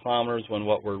hundreds of kilometers, when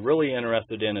what we're really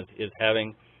interested in is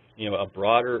having, a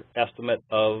broader estimate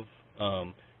of,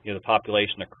 the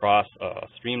population across a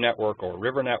stream network or a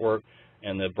river network.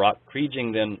 And the block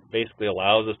creaging then basically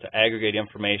allows us to aggregate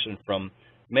information from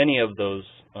many of those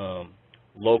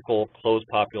local closed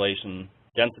population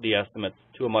density estimates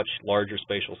to a much larger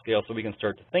spatial scale, so we can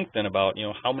start to think then about,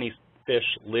 how many fish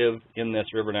live in this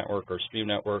river network or stream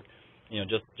network.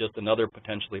 Just another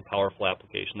potentially powerful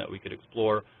application that we could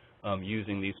explore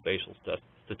using these spatial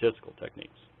statistical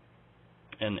techniques.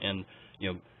 And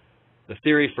the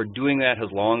theory for doing that has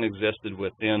long existed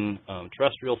within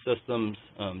terrestrial systems.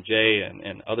 Jay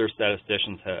and other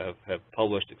statisticians have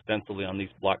published extensively on these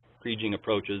block creaging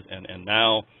approaches, and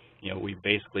now we've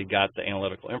basically got the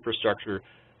analytical infrastructure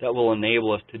that will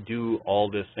enable us to do all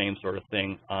this same sort of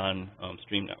thing on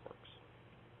stream networks.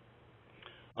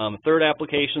 A third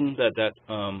application that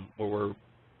where we're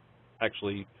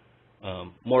actually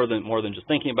more than just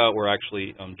thinking about, we're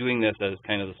actually doing this as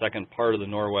kind of the second part of the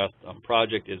Norwest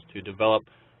project, is to develop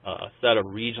a set of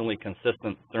regionally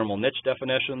consistent thermal niche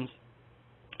definitions.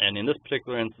 And in this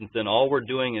particular instance, then all we're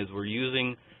doing is we're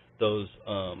using those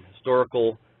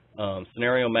historical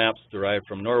scenario maps derived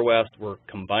from Norwest. We're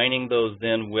combining those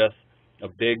then with a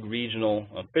big regional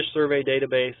fish survey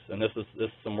database, and this is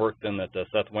some work then that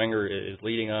Seth Wenger is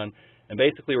leading on. And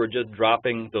basically we're just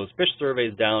dropping those fish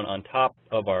surveys down on top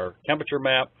of our temperature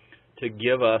map to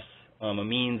give us a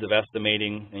means of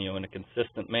estimating, in a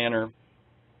consistent manner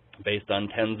based on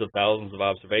tens of thousands of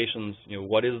observations,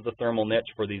 what is the thermal niche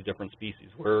for these different species?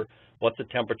 What's the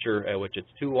temperature at which it's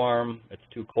too warm, it's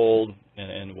too cold,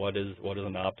 and what is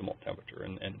an optimal temperature?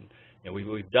 And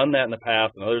we've done that in the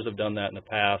past, and others have done that in the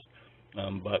past.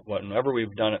 But whenever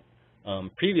we've done it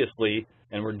previously,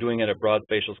 and we're doing it at broad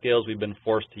spatial scales, we've been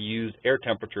forced to use air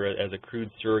temperature as a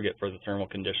crude surrogate for the thermal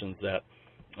conditions that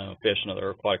fish and other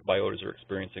aquatic biotas are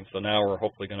experiencing. So now we're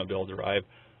hopefully going to be able to derive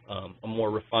a more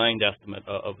refined estimate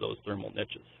of those thermal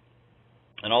niches.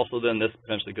 And also then this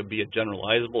potentially could be a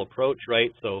generalizable approach,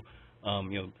 right? So,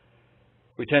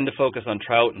 we tend to focus on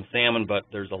trout and salmon, but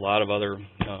there's a lot of other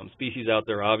species out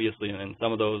there, obviously, and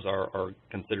some of those are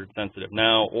considered sensitive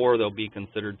now, or they'll be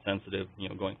considered sensitive,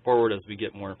 going forward as we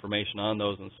get more information on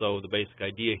those. And so the basic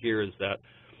idea here is that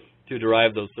to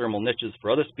derive those thermal niches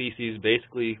for other species,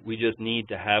 basically we just need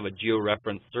to have a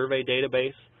georeference survey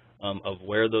database of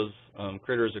where those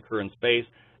critters occur in space,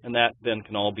 and that then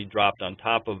can all be dropped on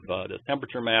top of this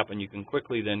temperature map, and you can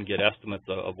quickly then get estimates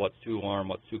of what's too warm,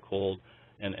 what's too cold,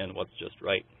 and what's just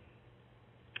right.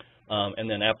 And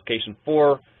then application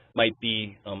 4 might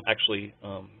be actually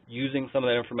using some of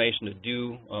that information to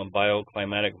do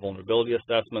bioclimatic vulnerability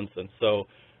assessments. And so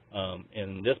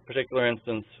in this particular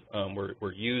instance,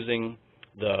 we're using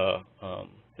the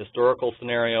historical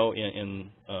scenario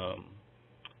in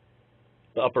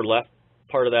the upper left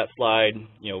part of that slide.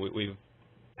 We've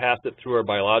passed it through our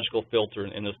biological filter,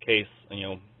 in this case,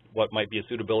 what might be a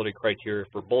suitability criteria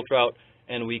for bull trout,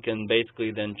 and we can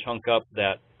basically then chunk up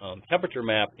that temperature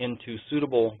map into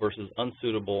suitable versus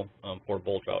unsuitable for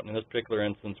bull trout. And in this particular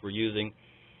instance, we're using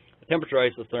a temperature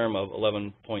isotherm of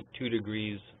 11.2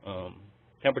 degrees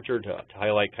temperature to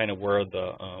highlight kind of where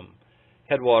the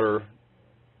headwater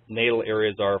natal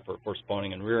areas are for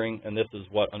spawning and rearing. And this is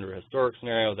what, under a historic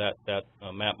scenario, that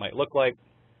map might look like.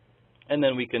 And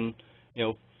then we can,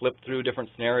 flip through different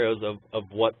scenarios of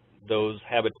what those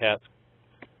habitats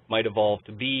might evolve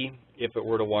to be if it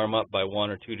were to warm up by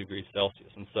 1 or 2 degrees Celsius.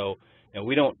 And so,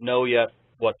 we don't know yet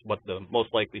what the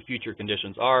most likely future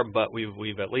conditions are, but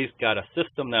we've at least got a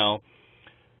system now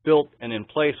built and in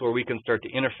place where we can start to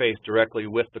interface directly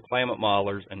with the climate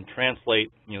modelers and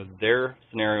translate, their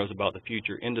scenarios about the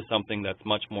future into something that's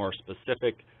much more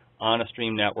specific on a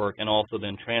stream network, and also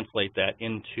then translate that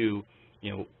into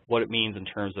what it means in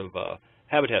terms of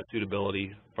habitat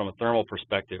suitability from a thermal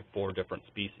perspective for different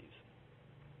species.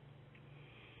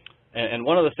 And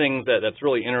one of the things that's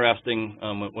really interesting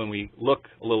when we look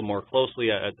a little more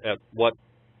closely at what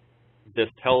this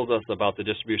tells us about the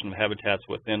distribution of habitats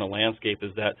within a landscape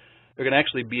is that there can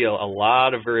actually be a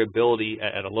lot of variability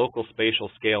at a local spatial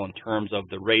scale in terms of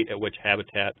the rate at which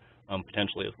habitat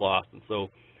potentially is lost. And so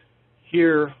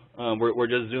here we're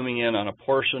just zooming in on a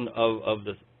portion of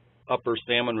the upper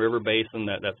Salmon River Basin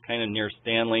that's kind of near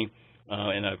Stanley,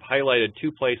 and I've highlighted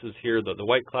two places here, the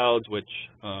White Clouds, which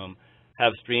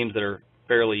have streams that are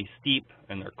fairly steep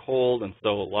and they're cold, and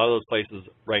so a lot of those places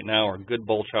right now are good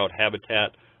bull trout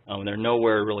habitat. They're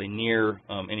nowhere really near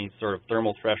any sort of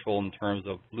thermal threshold in terms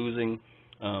of losing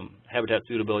habitat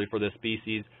suitability for this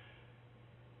species.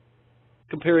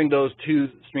 Comparing those two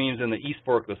streams in the East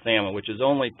Fork of the Salmon, which is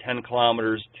only 10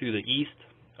 kilometers to the east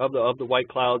of the White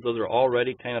Clouds, those are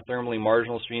already kind of thermally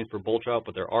marginal streams for bull trout,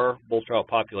 but there are bull trout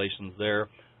populations there.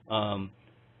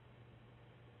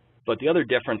 But the other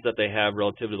difference that they have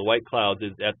relative to the White Clouds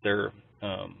is that they're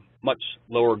much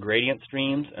lower gradient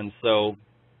streams, and so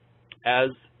as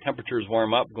temperatures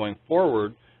warm up going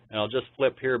forward, and I'll just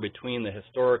flip here between the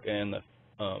historic and the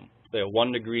say a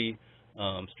 1 degree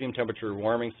stream temperature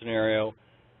warming scenario.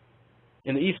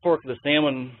 In the East Fork of the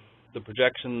Salmon, the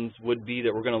projections would be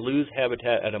that we're going to lose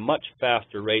habitat at a much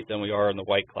faster rate than we are in the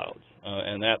White Clouds,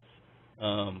 and that's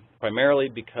primarily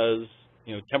because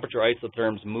temperature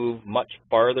isotherms move much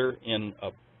farther in a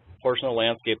portion of the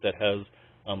landscape that has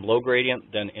low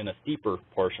gradient than in a steeper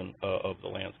portion of the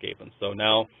landscape. And so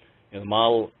now the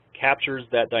model captures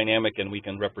that dynamic, and we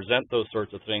can represent those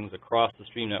sorts of things across the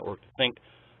stream network to think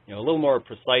a little more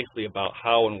precisely about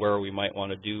how and where we might want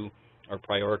to do or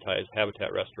prioritize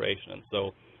habitat restoration. And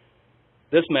so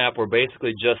this map, we're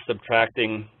basically just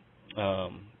subtracting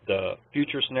the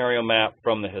future scenario map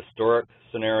from the historic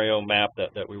scenario map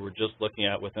that we were just looking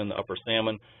at within the upper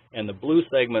Salmon, and the blue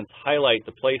segments highlight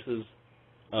the places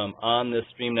on this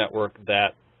stream network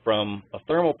that, from a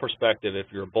thermal perspective, if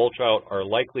you're a bull trout, are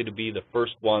likely to be the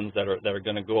first ones that are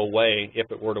going to go away if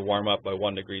it were to warm up by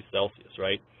 1 degree Celsius,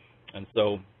 right? And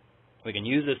so we can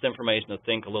use this information to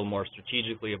think a little more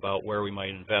strategically about where we might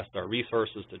invest our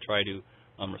resources to try to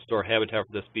restore habitat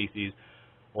for this species.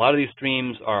 A lot of these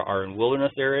streams are in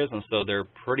wilderness areas, and so they're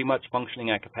pretty much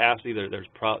functioning at capacity.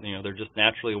 They're just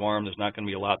naturally warm. There's not going to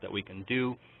be a lot that we can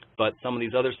do, but some of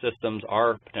these other systems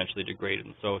are potentially degraded.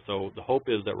 And so the hope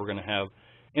is that we're going to have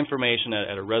information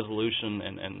at a resolution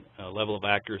and a level of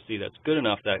accuracy that's good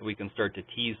enough that we can start to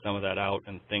tease some of that out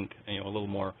and think a little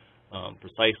more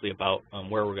precisely about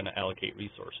where we're going to allocate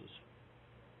resources.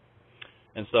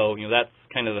 And so that's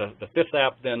kind of the fifth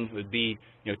app then would be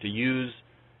to use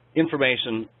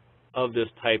information of this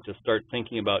type to start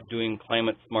thinking about doing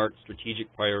climate smart strategic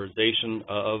prioritization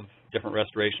of different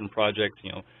restoration projects.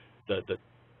 The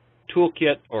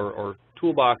toolkit or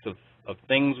toolbox of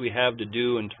things we have to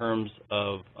do in terms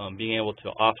of being able to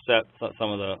offset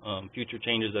some of the future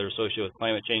changes that are associated with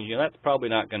climate change. That's probably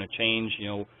not going to change.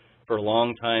 For a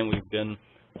long time we've been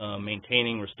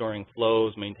maintaining, restoring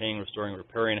flows, maintaining, restoring,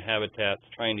 repairing habitats,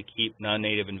 trying to keep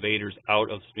non-native invaders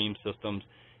out of stream systems.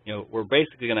 We're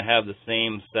basically going to have the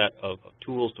same set of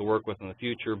tools to work with in the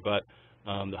future, but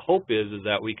the hope is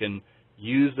that we can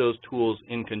use those tools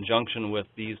in conjunction with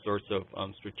these sorts of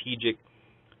strategic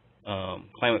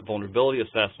climate vulnerability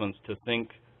assessments to think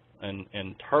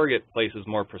and target places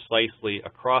more precisely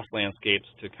across landscapes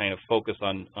to kind of focus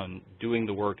on doing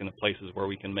the work in the places where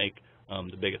we can make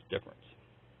the biggest difference.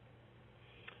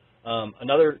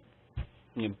 Another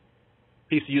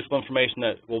piece of useful information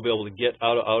that we'll be able to get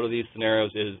out of these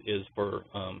scenarios is for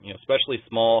especially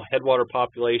small headwater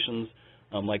populations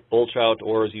like bull trout,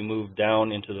 or as you move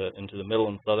down into the middle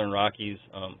and southern Rockies,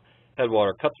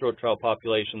 headwater cutthroat trout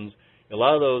populations. A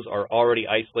lot of those are already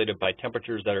isolated by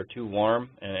temperatures that are too warm,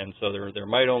 and so there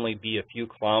might only be a few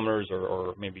kilometers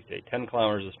or maybe say 10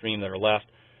 kilometers of stream that are left.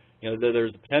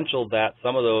 There's the potential that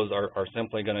some of those are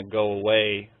simply going to go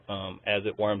away as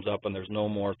it warms up and there's no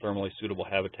more thermally suitable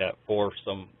habitat for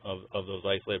some of those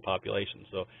isolated populations.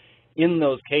 So in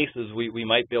those cases, we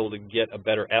might be able to get a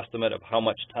better estimate of how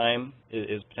much time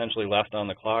is potentially left on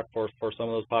the clock for some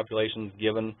of those populations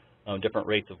given different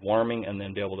rates of warming, and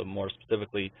then be able to more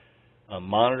specifically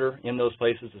monitor in those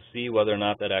places to see whether or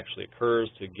not that actually occurs,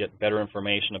 to get better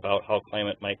information about how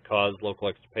climate might cause local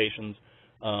extirpations.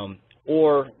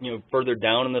 Or further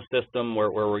down in the system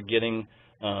where we're getting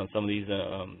some of these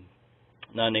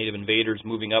non-native invaders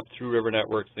moving up through river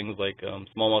networks, things like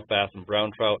smallmouth bass and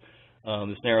brown trout.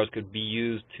 The scenarios could be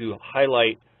used to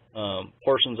highlight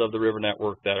portions of the river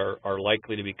network that are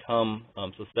likely to become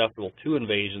susceptible to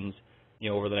invasions,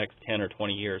 over the next 10 or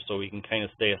 20 years. So we can kind of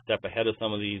stay a step ahead of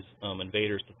some of these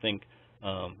invaders to think,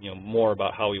 more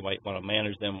about how we might want to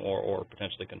manage them or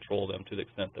potentially control them to the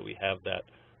extent that we have that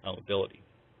ability.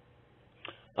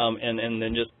 And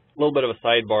then just a little bit of a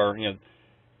sidebar,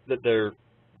 that they're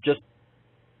just,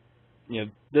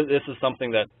 this is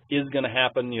something that is going to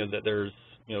happen, that there's,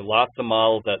 lots of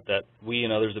models that we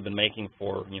and others have been making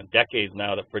for, decades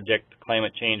now that predict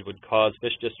climate change would cause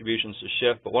fish distributions to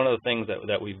shift. But one of the things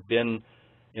that we've been,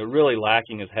 really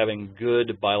lacking is having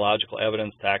good biological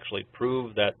evidence to actually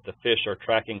prove that the fish are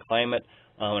tracking climate.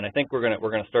 And I think we're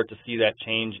going to start to see that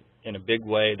change in a big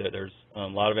way. That there's a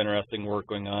lot of interesting work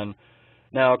going on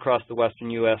now across the western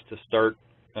U.S. to start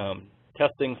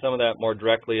testing some of that more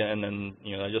directly. And then,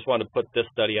 I just wanted to put this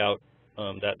study out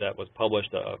that was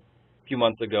published a few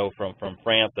months ago from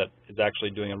France that is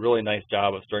actually doing a really nice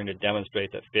job of starting to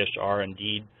demonstrate that fish are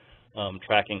indeed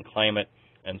tracking climate.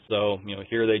 And so,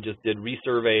 here they just did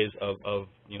resurveys of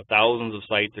thousands of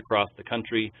sites across the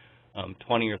country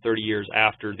 20 or 30 years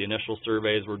after the initial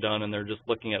surveys were done, and they're just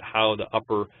looking at how the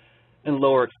upper and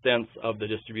lower extents of the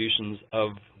distributions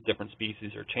of different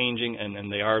species are changing,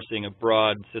 and they are seeing a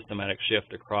broad systematic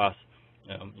shift across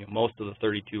most of the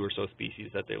 32 or so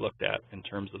species that they looked at in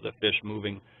terms of the fish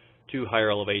moving to higher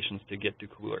elevations to get to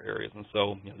cooler areas. And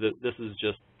so this is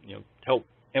just to help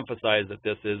emphasize that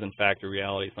this is in fact a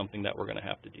reality, something that we're going to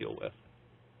have to deal with.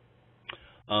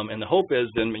 And the hope is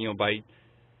then by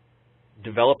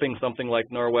developing something like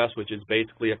Norwest, which is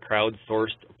basically a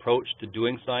crowdsourced approach to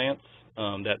doing science,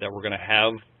 that we're going to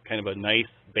have kind of a nice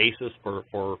basis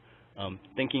for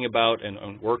thinking about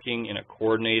and working in a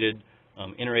coordinated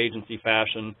interagency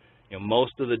fashion.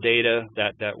 Most of the data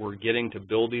that we're getting to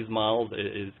build these models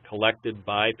is collected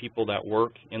by people that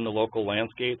work in the local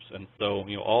landscapes, and so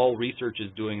all research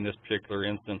is doing in this particular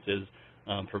instance is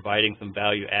providing some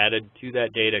value added to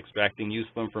that data, extracting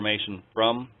useful information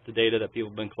from the data that people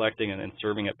have been collecting, and then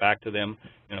serving it back to them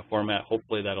in a format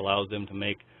hopefully that allows them to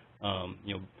make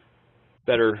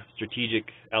better strategic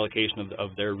allocation of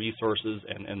their resources,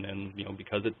 and then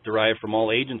because it's derived from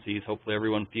all agencies, hopefully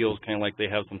everyone feels kind of like they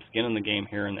have some skin in the game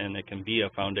here, and it can be a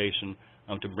foundation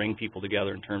to bring people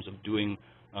together in terms of doing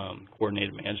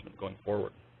coordinated management going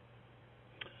forward.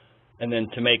 And then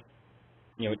to make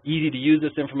easy to use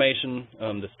this information,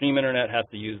 the stream internet has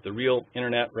to use the real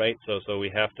internet, right? So we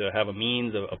have to have a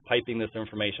means of piping this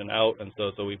information out, and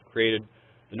so we've created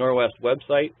the Norwest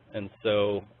website, and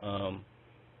so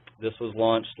this was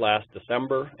launched last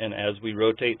December, and as we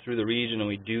rotate through the region and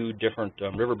we do different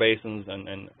river basins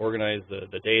and organize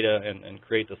the data and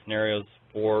create the scenarios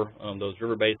for those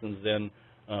river basins, then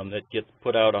that gets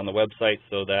put out on the website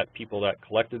so that people that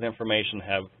collected information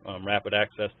have rapid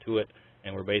access to it,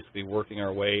 and we're basically working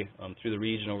our way through the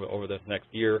region over this next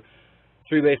year.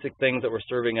 Three basic things that we're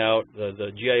serving out: the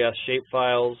GIS shape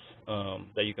files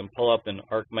that you can pull up in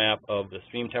ArcMap of the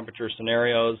stream temperature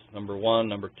scenarios, number one.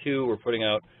 Number two, we're putting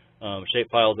out shape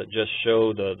files that just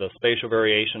show the spatial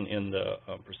variation in the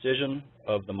precision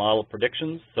of the model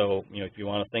predictions. So, if you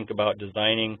want to think about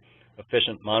designing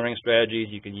efficient monitoring strategies,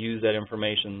 you can use that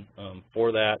information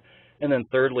for that. And then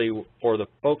thirdly, for the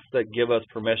folks that give us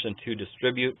permission to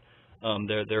distribute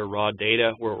their raw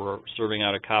data, we're serving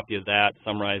out a copy of that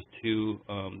summarized to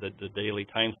the daily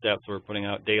time steps. We're putting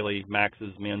out daily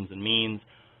maxes, mins, and means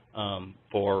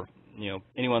for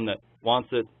anyone that wants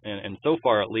it, and so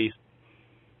far at least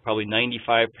probably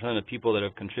 95% of the people that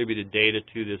have contributed data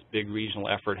to this big regional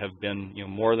effort have been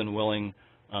more than willing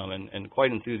and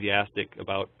quite enthusiastic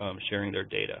about sharing their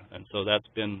data. And so that's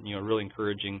been really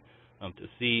encouraging to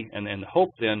see. And the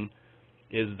hope then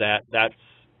is that that's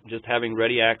just having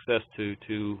ready access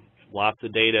to lots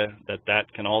of data,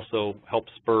 that can also help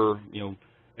spur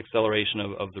acceleration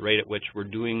of the rate at which we're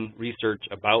doing research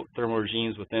about thermal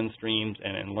regimes within streams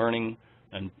and learning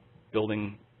and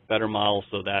building better models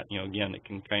so that, again, it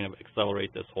can kind of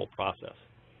accelerate this whole process.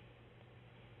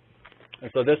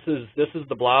 And so this is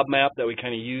the blob map that we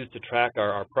kind of use to track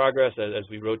our progress as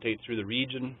we rotate through the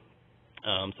region.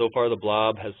 So far, the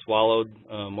blob has swallowed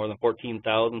more than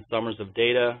 14,000 summers of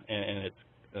data, and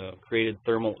it's created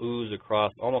thermal ooze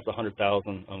across almost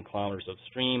 100,000 kilometers of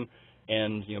stream.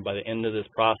 And by the end of this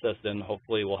process, then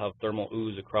hopefully we'll have thermal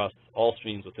ooze across all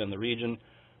streams within the region.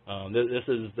 This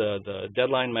is the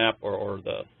deadline map or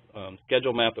the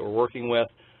schedule map that we're working with.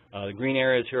 The green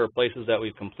areas here are places that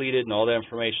we've completed, and all that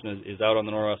information is out on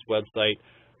the Norwest website.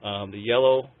 The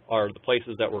yellow are the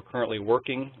places that we're currently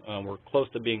working. We're close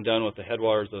to being done with the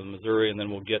headwaters of the Missouri, and then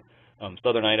we'll get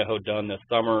southern Idaho done this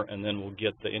summer, and then we'll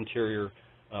get the interior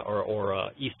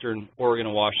or eastern Oregon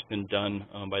and Washington done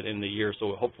by the end of the year.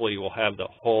 So hopefully we'll have the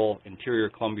whole interior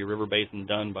Columbia River Basin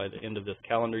done by the end of this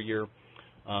calendar year.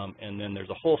 And then there's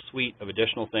a whole suite of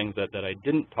additional things that I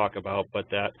didn't talk about, but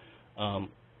that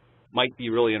might be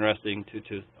really interesting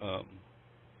to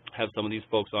have some of these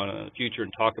folks on in the future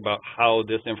and talk about how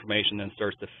this information then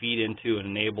starts to feed into and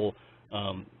enable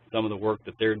some of the work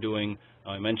that they're doing.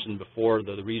 I mentioned before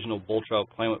the regional bull trout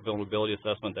climate vulnerability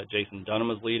assessment that Jason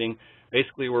Dunham is leading.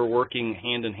 Basically, we're working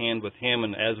hand in hand with him,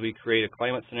 and as we create a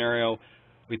climate scenario,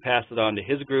 we pass it on to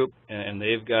his group, and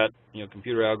they've got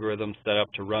computer algorithms set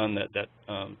up to run that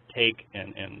take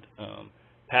and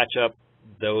patch up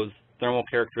those thermal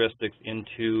characteristics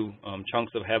into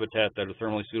chunks of habitat that are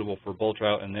thermally suitable for bull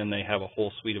trout, and then they have a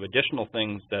whole suite of additional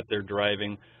things that they're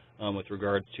deriving with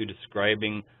regards to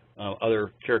describing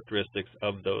other characteristics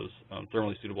of those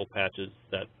thermally suitable patches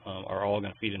that are all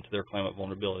going to feed into their climate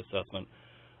vulnerability assessment.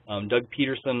 Doug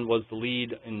Peterson was the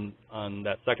lead on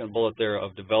that second bullet there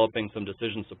of developing some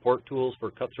decision support tools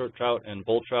for cutthroat trout and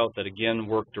bull trout that again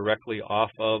work directly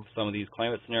off of some of these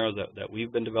climate scenarios that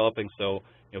we've been developing. So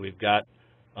we've got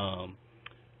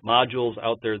modules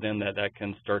out there then that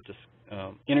can start to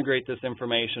integrate this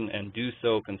information and do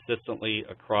so consistently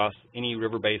across any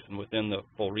river basin within the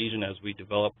full region as we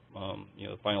develop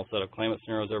the final set of climate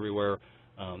scenarios everywhere.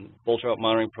 Bull trout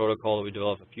monitoring protocol that we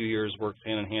developed a few years works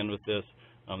hand in hand with this.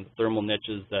 The thermal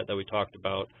niches that we talked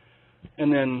about.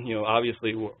 And then,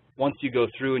 obviously, once you go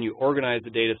through and you organize the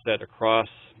data set across,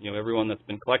 everyone that's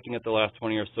been collecting it the last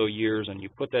 20 or so years, and you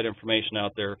put that information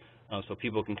out there so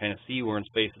people can kind of see where in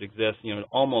space it exists, it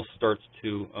almost starts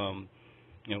to,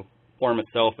 form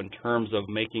itself in terms of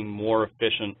making more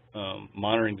efficient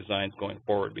monitoring designs going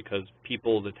forward, because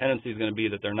the tendency is going to be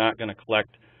that they're not going to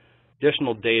collect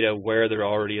additional data where there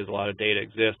already is a lot of data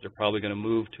exists. They're probably going to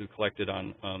move to collect it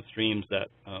on streams that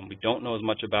we don't know as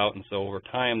much about, and so over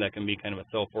time that can be kind of a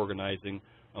self-organizing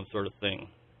sort of thing.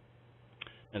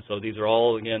 And so these are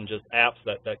all, again, just apps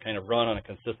that kind of run on a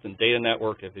consistent data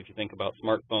network. If you think about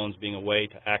smartphones being a way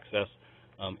to access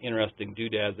interesting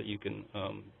doodads that you can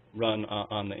run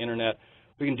on the internet,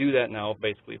 we can do that now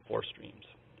basically for streams.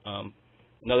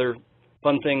 Another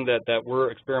fun thing that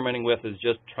we're experimenting with is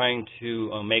just trying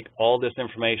to make all this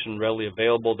information readily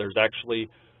available. There's actually,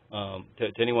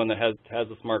 to anyone that has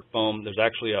a smartphone, there's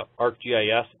actually a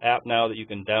ArcGIS app now that you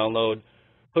can download,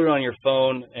 put it on your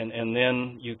phone, and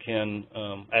then you can,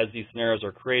 as these scenarios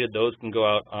are created, those can go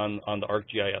out on the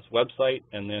ArcGIS website,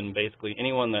 and then basically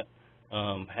anyone that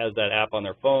has that app on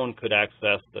their phone could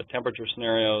access the temperature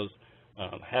scenarios,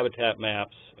 habitat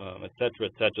maps, et cetera,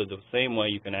 the same way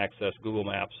you can access Google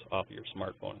Maps off of your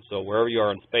smartphone. So wherever you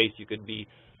are in space, you could be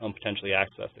potentially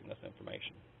accessing this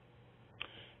information.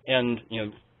 And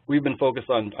we've been focused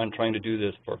on trying to do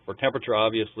this for temperature,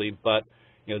 obviously, but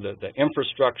the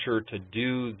infrastructure to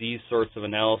do these sorts of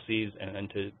analyses and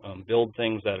to build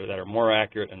things that are more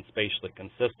accurate and spatially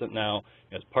consistent now.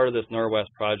 As part of this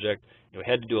Norwest project, we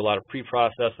had to do a lot of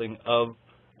pre-processing of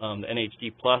the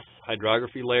NHD plus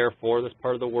hydrography layer for this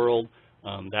part of the world.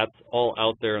 That's all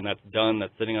out there and that's done,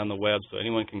 that's sitting on the web, so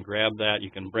anyone can grab that. You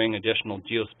can bring additional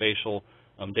geospatial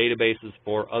databases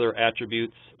for other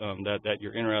attributes that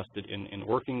you're interested in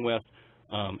working with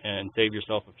and save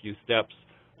yourself a few steps.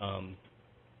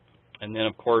 And then,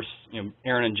 of course,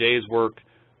 Aaron and Jay's work,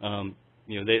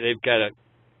 they've got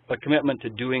a commitment to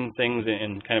doing things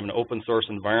in kind of an open source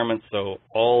environment, so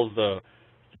all the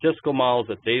statistical models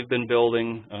that they've been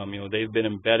building, they've been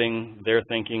embedding their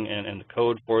thinking and the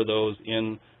code for those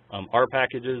in our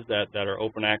packages that are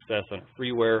open access and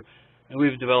freeware. And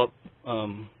we've developed,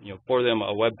 for them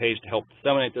a web page to help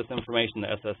disseminate this information, the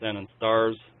SSN and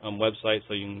STARS website.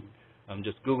 So you can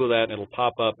just Google that and it'll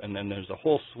pop up. And then there's a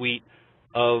whole suite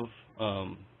of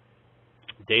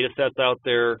data sets out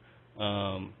there.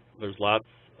 There's lots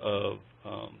of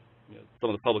some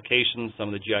of the publications,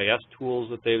 some of the GIS tools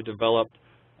that they've developed,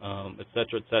 et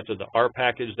cetera, et cetera. The R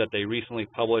package that they recently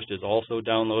published is also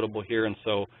downloadable here. And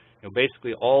so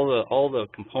basically all the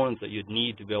components that you'd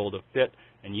need to be able to fit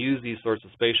and use these sorts of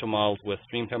spatial models with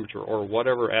stream temperature or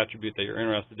whatever attribute that you're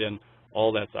interested in,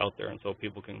 all that's out there. And so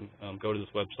people can go to this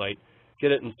website,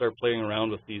 get it, and start playing around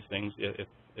with these things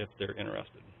if they're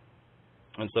interested.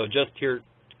 And so just here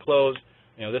to close,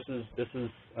 this is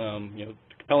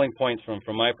compelling points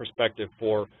from my perspective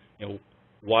for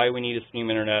why we need a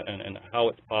stream internet and how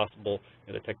it's possible.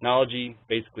 The technology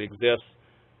basically exists.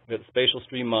 We've got spatial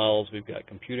stream models, we've got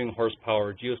computing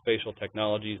horsepower, geospatial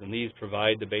technologies, and these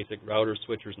provide the basic routers,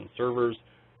 switchers, and servers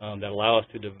that allow us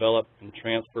to develop and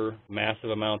transfer massive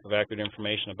amounts of accurate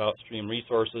information about stream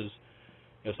resources.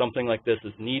 Something like this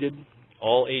is needed.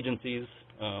 All agencies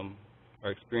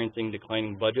are experiencing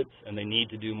declining budgets, and they need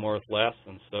to do more with less.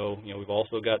 And so, we've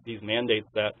also got these mandates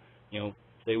that,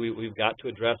 say we've got to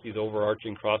address these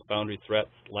overarching cross-boundary threats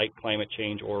like climate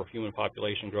change or human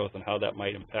population growth and how that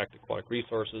might impact aquatic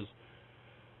resources.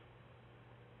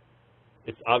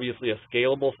 It's obviously a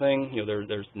scalable thing.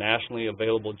 There's nationally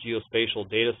available geospatial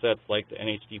data sets like the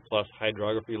NHD Plus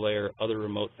hydrography layer, other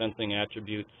remote sensing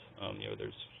attributes.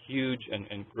 There's huge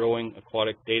and growing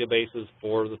aquatic databases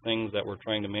for the things that we're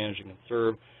trying to manage and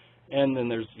conserve. And then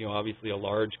there's, obviously a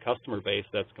large customer base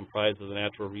that's comprised of the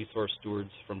natural resource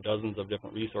stewards from dozens of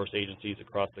different resource agencies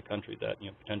across the country that,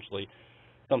 potentially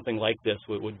something like this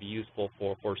would be useful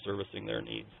for servicing their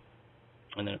needs.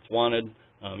 And then it's wanted.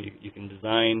 You can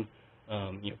design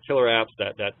killer apps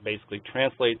that basically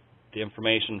translate the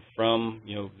information from,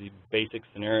 the basic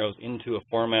scenarios into a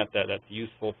format that's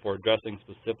useful for addressing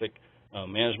specific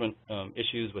management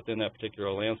issues within that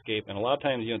particular landscape. And a lot of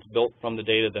times, it's built from the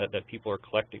data that people are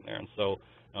collecting there. And so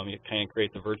it kind of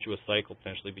creates a virtuous cycle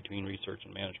potentially between research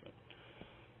and management.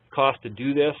 Cost to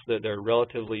do this, that they're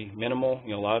relatively minimal.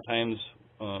 A lot of times,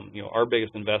 our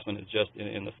biggest investment is just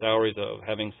in the salaries of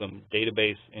having some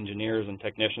database engineers and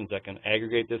technicians that can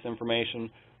aggregate this information.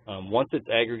 Once it's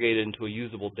aggregated into a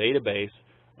usable database,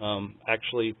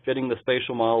 actually fitting the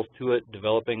spatial models to it,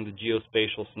 developing the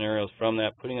geospatial scenarios from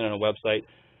that, putting it on a website,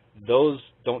 those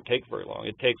don't take very long.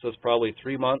 It takes us probably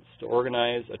 3 months to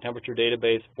organize a temperature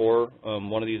database for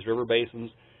one of these river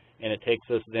basins, and it takes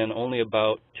us then only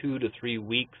about 2 to 3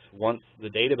 weeks once the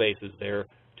database is there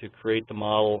to create the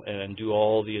model and do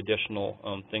all the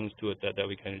additional things to it that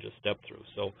we kind of just step through.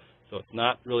 So it's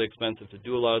not really expensive to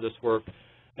do a lot of this work.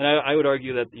 And I would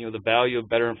argue that the value of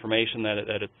better information, that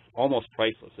it's almost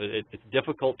priceless. It's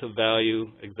difficult to value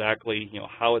exactly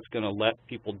how it's going to let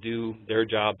people do their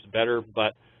jobs better,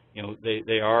 but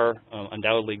they are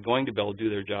undoubtedly going to be able to do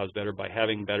their jobs better by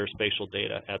having better spatial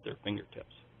data at their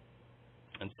fingertips.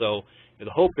 And so the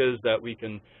hope is that we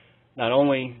can not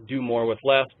only do more with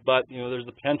less, but there's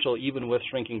the potential, even with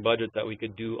shrinking budgets, that we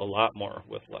could do a lot more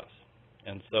with less.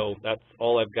 And so that's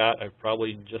all I've got. I've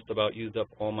probably just about used up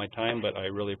all my time, but I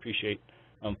really appreciate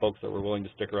folks that were willing to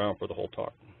stick around for the whole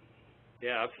talk.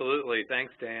 Yeah, absolutely.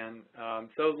 Thanks, Dan.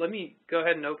 So let me go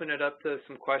ahead and open it up to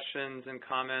some questions and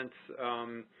comments.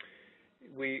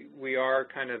 We are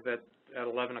kind of at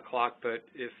 11 o'clock, but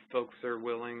if folks are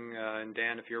willing, and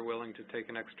Dan, if you're willing to take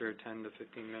an extra 10 to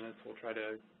 15 minutes, we'll try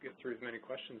to get through as many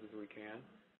questions as we can.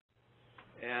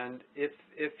 And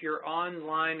if you're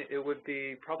online, it would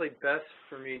be probably best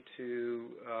for me to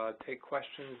take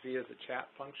questions via the chat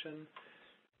function.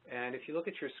 And if you look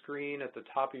at your screen, at the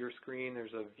top of your screen,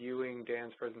 there's a viewing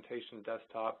Dan's presentation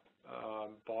desktop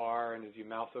bar, and as you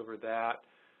mouse over that,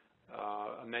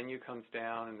 a menu comes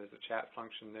down and there's a chat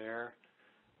function there.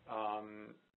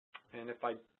 And if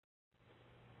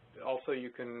also you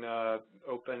can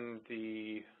open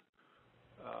the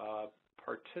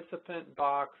participant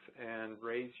box and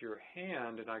raise your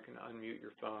hand, and I can unmute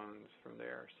your phones from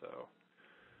there. So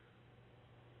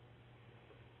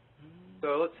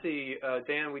let's see,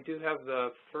 Dan, we do have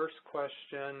the first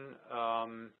question. How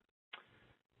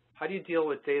do you deal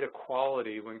with data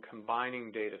quality when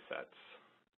combining data sets?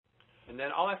 And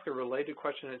then I'll ask a related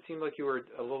question. It seemed like you were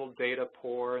a little data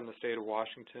poor in the state of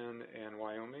Washington and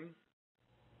Wyoming.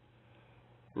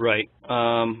 Right.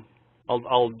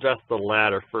 I'll address the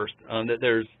latter first.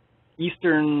 There's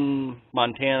eastern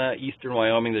Montana, eastern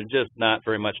Wyoming, there's just not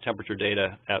very much temperature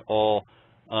data at all.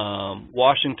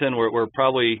 Washington, we're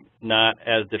probably not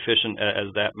as deficient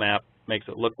as that map makes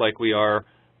it look like we are.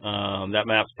 That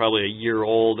map's probably a year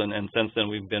old, and since then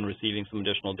we've been receiving some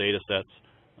additional data sets.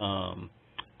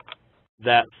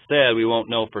 That said, we won't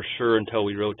know for sure until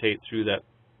we rotate through that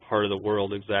part of the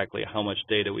world exactly how much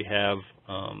data we have.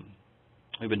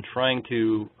 We've been trying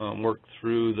to work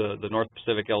through the North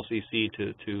Pacific LCC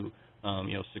to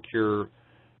secure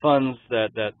funds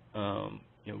that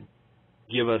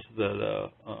give us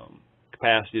the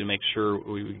capacity to make sure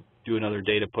we do another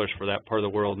data push for that part of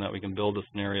the world and that we can build the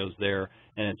scenarios there.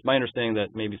 And it's my understanding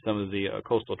that maybe some of the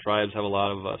coastal tribes have a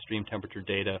lot of stream temperature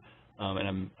data,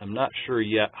 and I'm not sure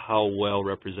yet how well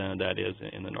represented that is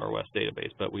in the Norwest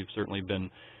database, but we've certainly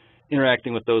been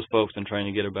interacting with those folks and trying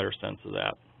to get a better sense of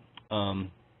that.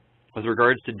 With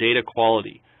regards to data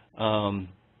quality,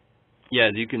 yeah,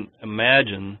 as you can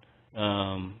imagine,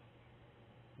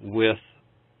 with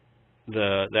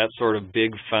that sort of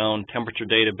big found temperature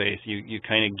database, you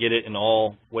kind of get it in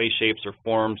all ways, shapes, or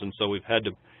forms, and so we've had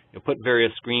to put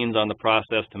various screens on the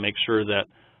process to make sure that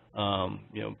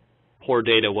poor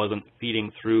data wasn't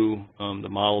feeding through the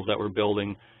models that we're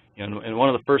building. And one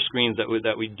of the first screens that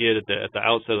we did at the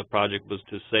outset of the project was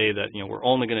to say that we're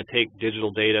only going to take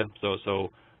digital data. So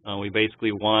we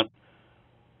basically want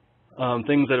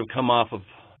things that have come off of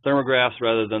thermographs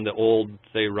rather than the old,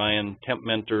 say, Ryan temp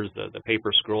mentors, the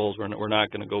paper scrolls. We're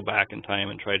not going to go back in time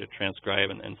and try to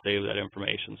transcribe and save that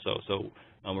information. So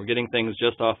we're getting things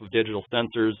just off of digital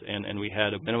sensors, and we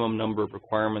had a minimum number of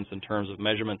requirements in terms of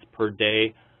measurements per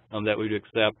day that we'd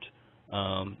accept,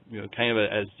 kind of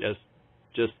as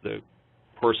just the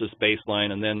course's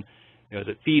baseline, and then as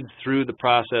it feeds through the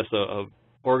process of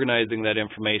organizing that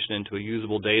information into a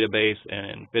usable database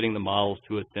and fitting the models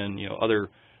to it, then other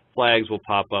flags will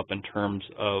pop up in terms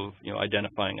of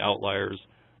identifying outliers.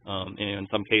 And in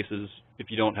some cases, if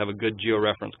you don't have a good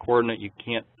georeference coordinate, you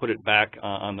can't put it back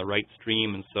on the right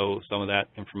stream, and so some of that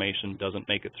information doesn't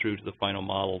make it through to the final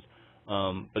models.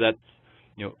 But that's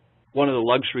one of the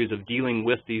luxuries of dealing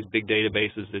with these big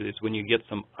databases is when you get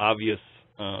some obvious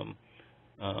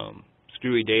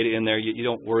screwy data in there, you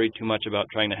don't worry too much about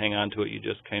trying to hang on to it. You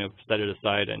just kind of set it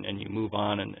aside and you move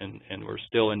on, and we're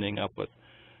still ending up with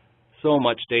so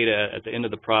much data at the end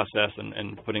of the process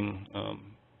and putting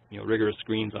rigorous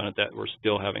screens on it that we're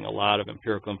still having a lot of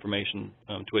empirical information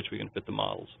to which we can fit the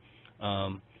models.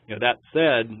 That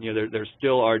said, there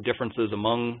still are differences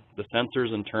among the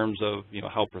sensors in terms of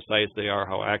how precise they are,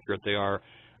 how accurate they are,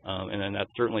 and then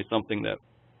that's certainly something that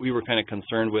we were kind of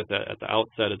concerned with at the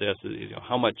outset of this. Is,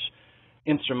 how much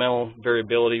instrumental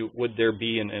variability would there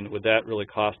be, and would that really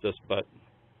cost us? But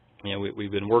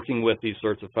we've been working with these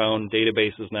sorts of found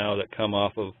databases now that come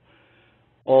off of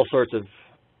all sorts of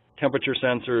temperature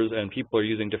sensors, and people are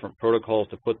using different protocols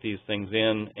to put these things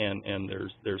in, and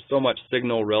there's so much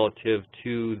signal relative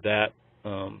to that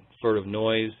sort of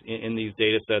noise in these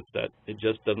data sets that it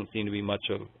just doesn't seem to be much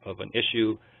of an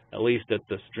issue, at least at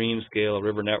the stream scale,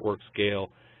 river network scale.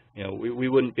 We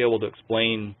wouldn't be able to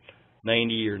explain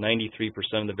 90 or 93%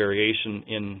 of the variation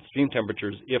in stream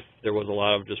temperatures if there was a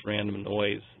lot of just random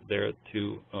noise there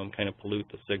to kind of pollute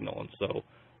the signal. And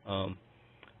so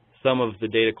some of the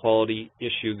data quality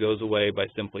issue goes away by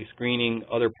simply screening.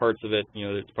 Other parts of it,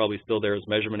 it's probably still there as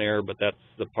measurement error, but that's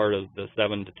the part of the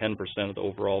 7 to 10% of the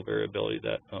overall variability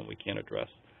that we can't address.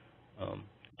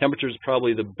 Temperature is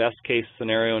probably the best case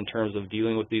scenario in terms of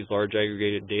dealing with these large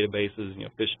aggregated databases.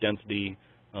 Fish density,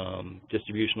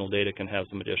 distributional data can have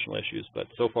some additional issues, but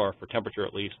so far, for temperature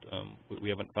at least, we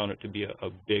haven't found it to be a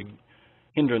big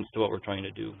hindrance to what we're trying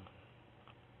to do.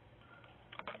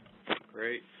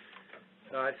 Great.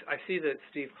 I see that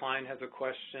Steve Klein has a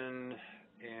question,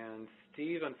 and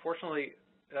Steve, unfortunately,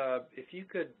 if you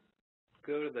could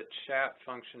go to the chat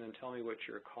function and tell me what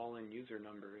your call-in user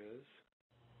number is,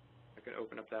 I can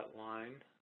open up that line.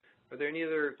 Are there any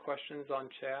other questions on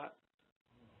chat?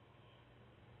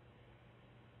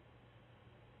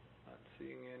 Not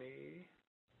seeing any.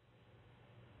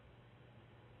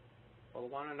 Well,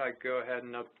 why don't I go ahead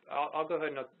and I'll go ahead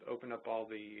and open up all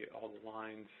the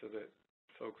lines so that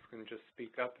folks can just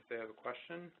speak up if they have a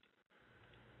question.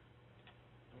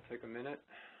 It'll take a minute.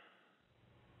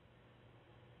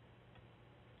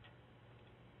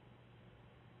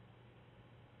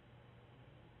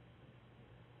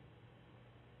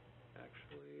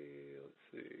 Actually, let's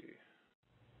see.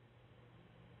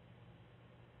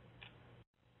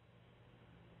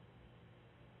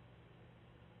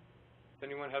 Does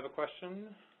anyone have a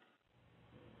question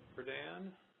for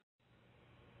Dan?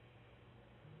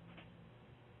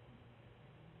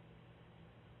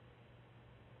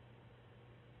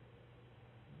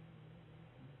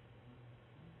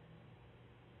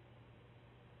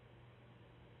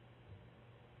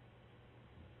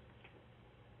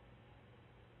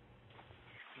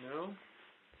 No?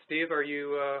 Steve, are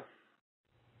you,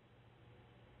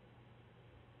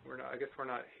 I guess we're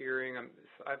not hearing.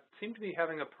 I seem to be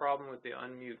having a problem with the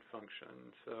unmute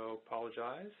function, so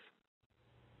apologize.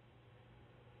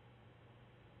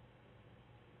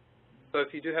 So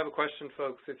if you do have a question,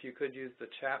 folks, if you could use the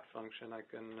chat function, I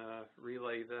can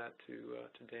relay that to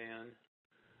Dan.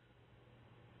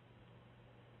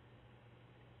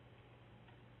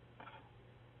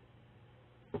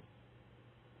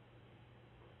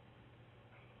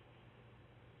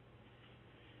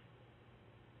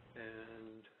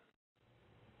 And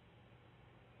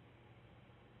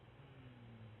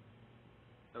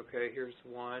okay, here's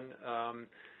one.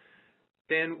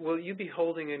 Dan, will you be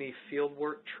holding any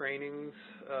fieldwork trainings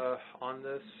on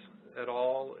this at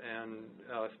all, and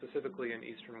specifically in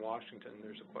Eastern Washington?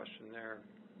 There's a question there.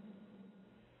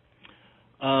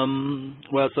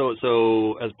 Well,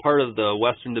 so as part of the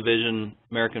Western Division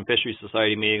American Fisheries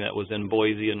Society meeting that was in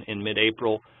Boise in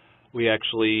mid-April, we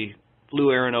actually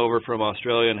flew Aaron over from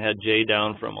Australia and had Jay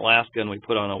down from Alaska, and we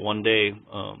put on a one-day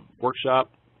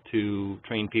workshop to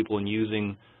train people in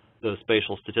using the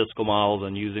spatial statistical models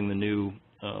and using the new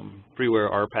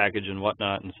freeware R package and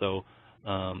whatnot. And so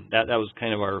that was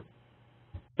kind of our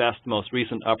best, most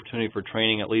recent opportunity for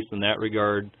training, at least in that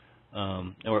regard.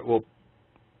 And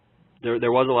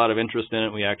there was a lot of interest in it.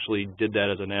 We actually did that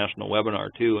as a national webinar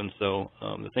too, and so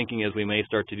the thinking is we may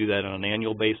start to do that on an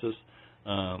annual basis.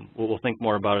 We'll think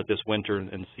more about it this winter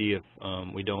and see if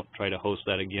we don't try to host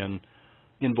that again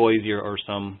in Boise or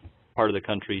some part of the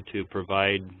country to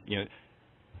provide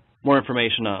more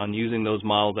information on using those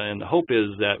models. And the hope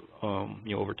is that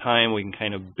over time we can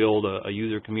kind of build a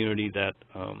user community that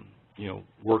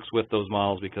works with those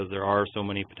models, because there are so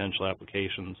many potential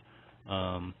applications.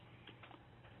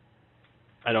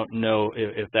 I don't know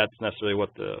if that's necessarily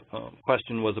what the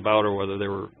question was about, or whether they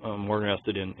were more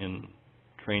interested in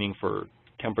training for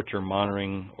temperature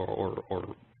monitoring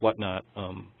or whatnot.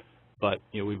 But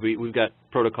we've got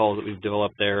protocols that we've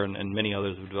developed there, and many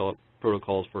others have developed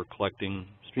protocols for collecting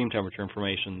stream temperature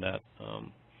information that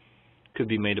could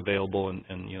be made available.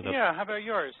 And yeah, how about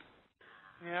yours?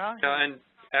 Yeah. And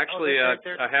actually,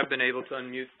 I have been able to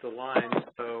unmute the line,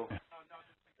 so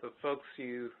folks,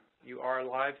 you are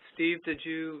live. Steve, did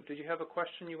you have a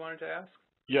question you wanted to ask?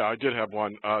 Yeah, I did have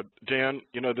one. Dan,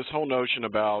 this whole notion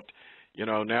about,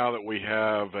 now that we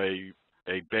have a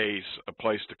base, a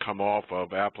place to come off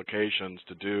of, applications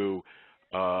to do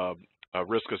a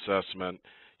risk assessment,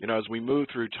 as we move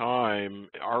through time,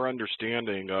 our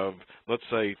understanding of, let's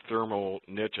say, thermal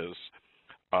niches,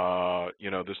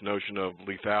 this notion of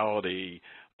lethality,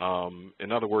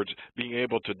 in other words, being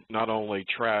able to not only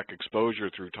track exposure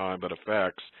through time but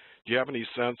effects, do you have any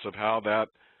sense of how that,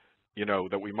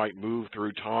 that we might move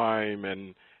through time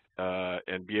and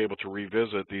be able to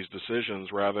revisit these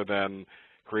decisions rather than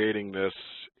creating this,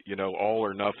 all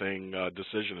or nothing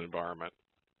decision environment?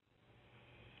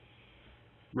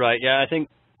 Right. Yeah,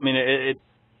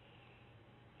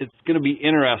 it's going to be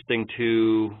interesting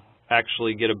to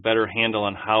actually get a better handle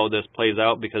on how this plays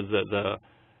out, because the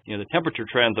temperature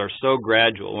trends are so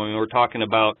gradual. I mean, we're talking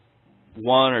about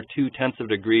 1 or 2 tenths of a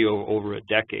degree over a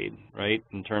decade, right,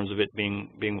 in terms of it being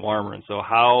warmer. And so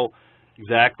how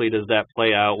exactly does that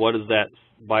play out? What does that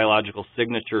biological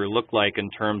signature look like in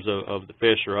terms of the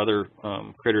fish or other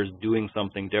critters doing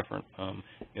something different?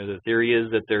 The theory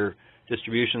is that their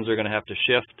distributions are going to have to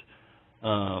shift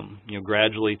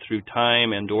gradually through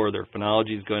time, and/or their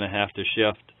phenology is going to have to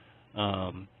shift.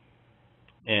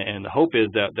 And the hope is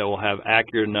that we'll have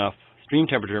accurate enough stream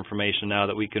temperature information now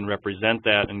that we can represent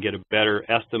that and get a better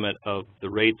estimate of the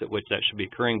rates at which that should be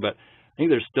occurring. But I think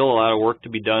there's still a lot of work to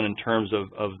be done in terms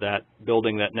of that,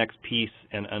 building that next piece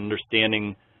and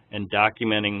understanding and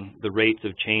documenting the rates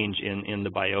of change in the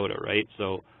biota, right?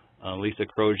 So Lisa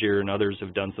Crozier and others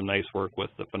have done some nice work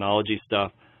with the phenology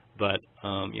stuff, but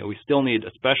we still need,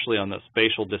 especially on the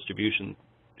spatial distribution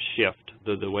shift,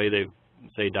 the way they've,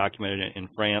 say, documented it in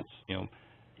France,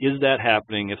 is that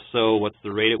happening? If so, what's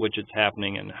the rate at which it's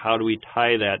happening, and how do we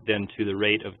tie that then to the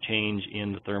rate of change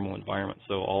in the thermal environment?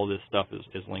 So all this stuff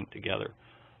is linked together.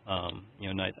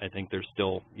 And I think there's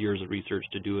still years of research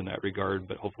to do in that regard,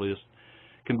 but hopefully this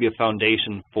can be a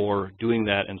foundation for doing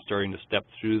that and starting to step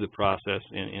through the process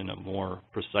in a more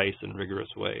precise and rigorous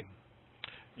way.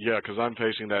 Yeah, because I'm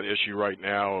facing that issue right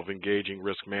now of engaging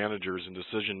risk managers in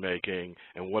decision making,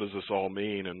 and what does this all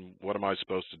mean, and what am I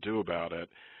supposed to do about it?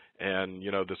 And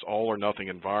this all or nothing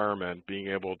environment, being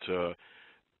able to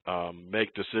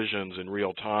make decisions in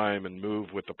real time and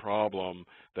move with the problem,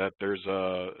 that there's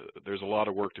a lot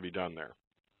of work to be done there.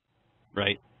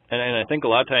 Right. And I think a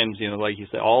lot of times, like you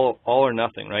say, all or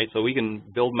nothing, right? So we can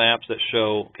build maps that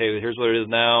show, okay, here's what it is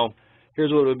now,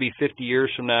 here's what it would be 50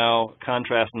 years from now,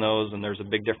 contrasting those, and there's a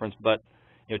big difference. But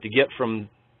to get from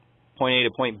point A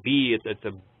to point B, it's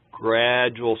a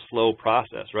gradual, slow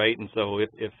process, right? And so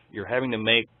if you're having to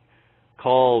make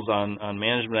calls on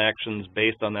management actions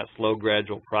based on that slow,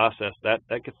 gradual process, that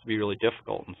gets to be really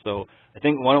difficult. And so I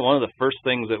think one of the first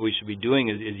things that we should be doing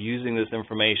is using this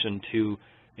information to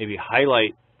maybe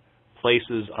highlight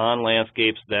places on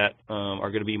landscapes that are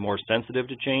going to be more sensitive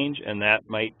to change, and that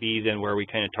might be then where we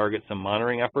kind of target some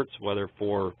monitoring efforts, whether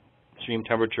for stream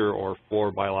temperature or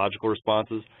for biological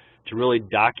responses, to really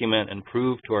document and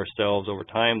prove to ourselves over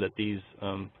time that these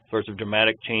sorts of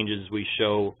dramatic changes we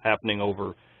show happening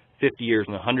over 50 years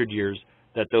and 100 years,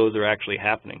 that those are actually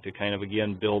happening, to kind of,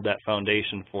 again, build that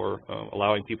foundation for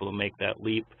allowing people to make that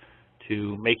leap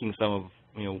to making some of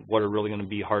what are really going to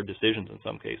be hard decisions in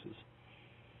some cases.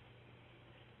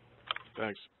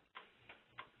 Thanks.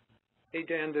 Hey,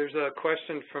 Dan, there's a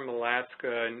question from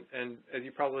Alaska, and as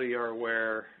you probably are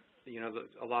aware,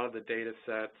 a lot of the data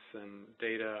sets and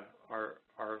data are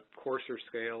coarser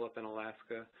scale up in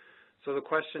Alaska. So the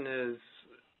question is,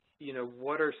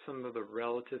 what are some of the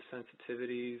relative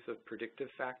sensitivities of predictive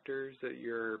factors that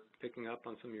you're picking up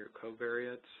on some of your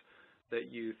covariates that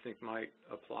you think might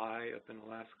apply up in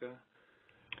Alaska?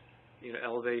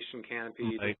 Elevation,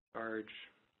 canopy, discharge.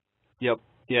 Yep.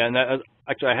 Yeah, and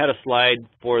actually I had a slide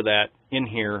for that in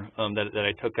here that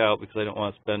I took out because I don't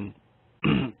want to spend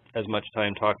as much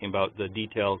time talking about the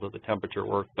details of the temperature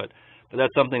work, but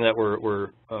that's something that we're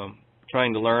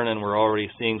trying to learn, and we're already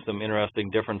seeing some interesting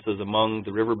differences among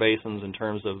the river basins in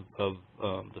terms of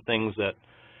the things that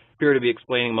appear to be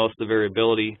explaining most of the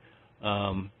variability.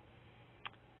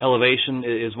 Elevation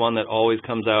is one that always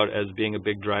comes out as being a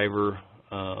big driver.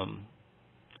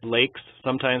 Lakes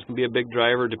sometimes can be a big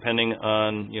driver depending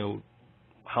on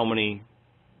how many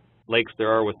lakes there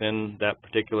are within that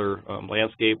particular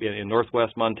landscape. In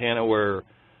northwest Montana, where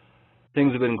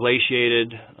things have been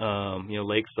glaciated,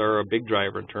 lakes are a big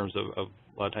driver in terms of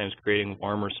a lot of times creating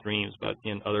warmer streams. But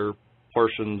in other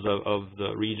portions of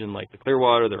the region, like the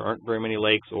Clearwater, there aren't very many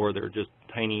lakes, or they're just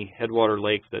tiny headwater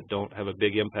lakes that don't have a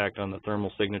big impact on the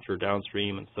thermal signature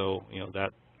downstream. And so,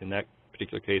 that in that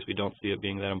particular case, we don't see it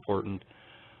being that important.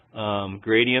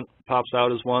 Gradient pops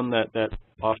out as one that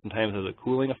oftentimes has a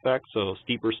cooling effect, so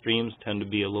steeper streams tend to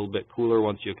be a little bit cooler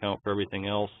once you account for everything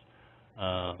else.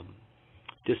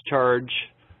 Discharge,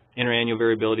 interannual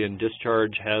variability in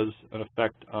discharge has an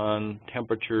effect on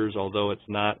temperatures, although it's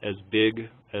not as big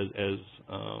as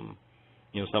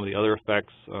some of the other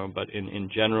effects, but in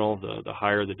general, the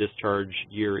higher the discharge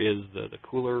year is, the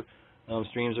cooler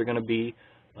streams are going to be,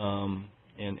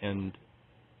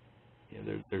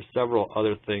 there's several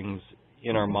other things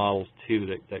in our models too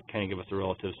that kind of give us a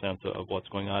relative sense of what's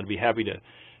going on. I'd be happy to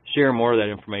share more of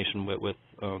that information with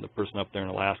the person up there in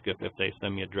Alaska if they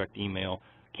send me a direct email.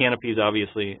 Canopy is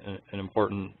obviously an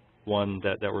important one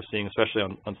that we're seeing, especially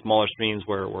on smaller streams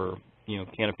where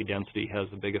canopy density has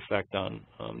a big effect on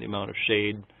the amount of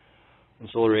shade and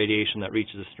solar radiation that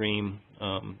reaches a stream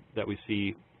that we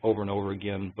see over and over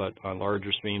again. But on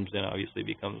larger streams, then obviously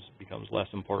becomes less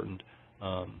important.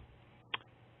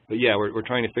 But yeah, we're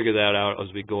trying to figure that out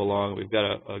as we go along. We've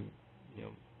got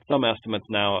some estimates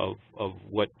now of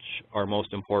which are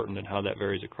most important and how that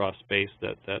varies across space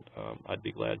that I'd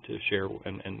be glad to share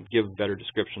and give better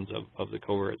descriptions of the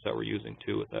covariates that we're using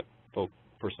too with that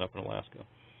person up in Alaska.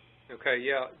 Okay,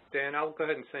 yeah, Dan, I'll go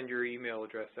ahead and send your email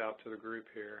address out to the group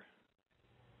here.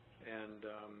 And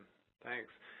thanks.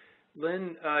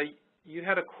 Lynn, you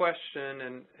had a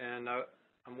question, and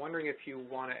I'm wondering if you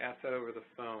want to ask that over the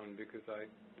phone, because I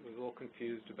was a little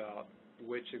confused about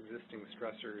which existing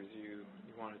stressors you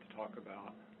wanted to talk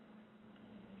about.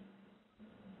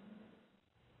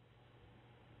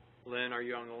 Lynn, are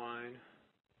you on the line?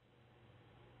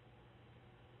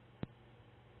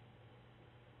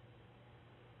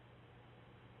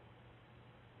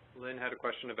 Lynn had a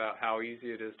question about how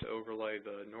easy it is to overlay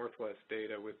the Northwest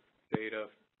data with data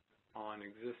on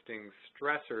existing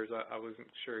stressors. I wasn't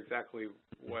sure exactly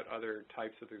what other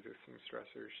types of existing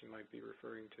stressors she might be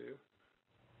referring to.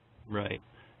 Right.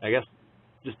 I guess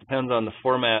it just depends on the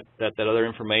format that other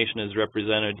information is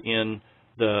represented in.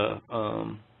 The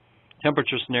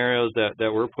temperature scenarios that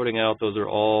we're putting out, those are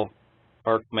all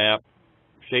ArcMap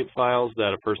shape files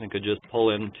that a person could just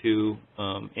pull into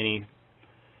any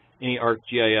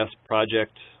ArcGIS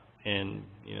project, and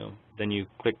then you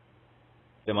click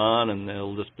them on and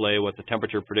it'll display what the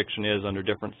temperature prediction is under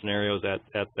different scenarios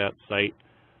at that site.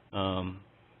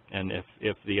 And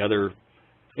if the other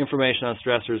information on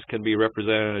stressors can be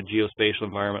represented in a geospatial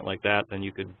environment like that, then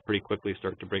you could pretty quickly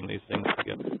start to bring these things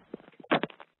together.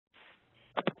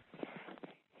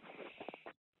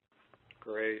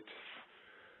 Great.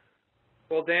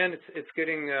 Well, Dan, it's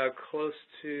getting close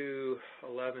to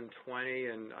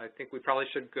 11:20, and I think we probably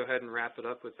should go ahead and wrap it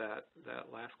up with that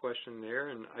last question there.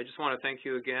 And I just want to thank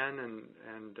you again, and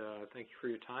thank you for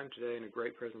your time today and a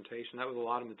great presentation. That was a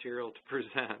lot of material to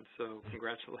present, so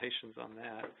congratulations on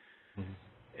that. Mm-hmm.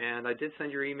 And I did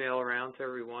send your email around to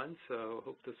everyone, so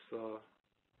hope this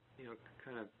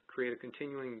kind of create a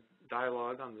continuing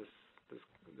dialogue on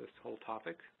this whole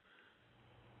topic.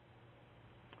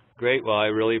 Great. Well, I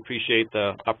really appreciate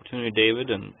the opportunity, David,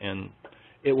 and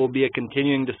it will be a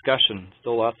continuing discussion.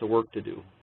 Still lots of work to do.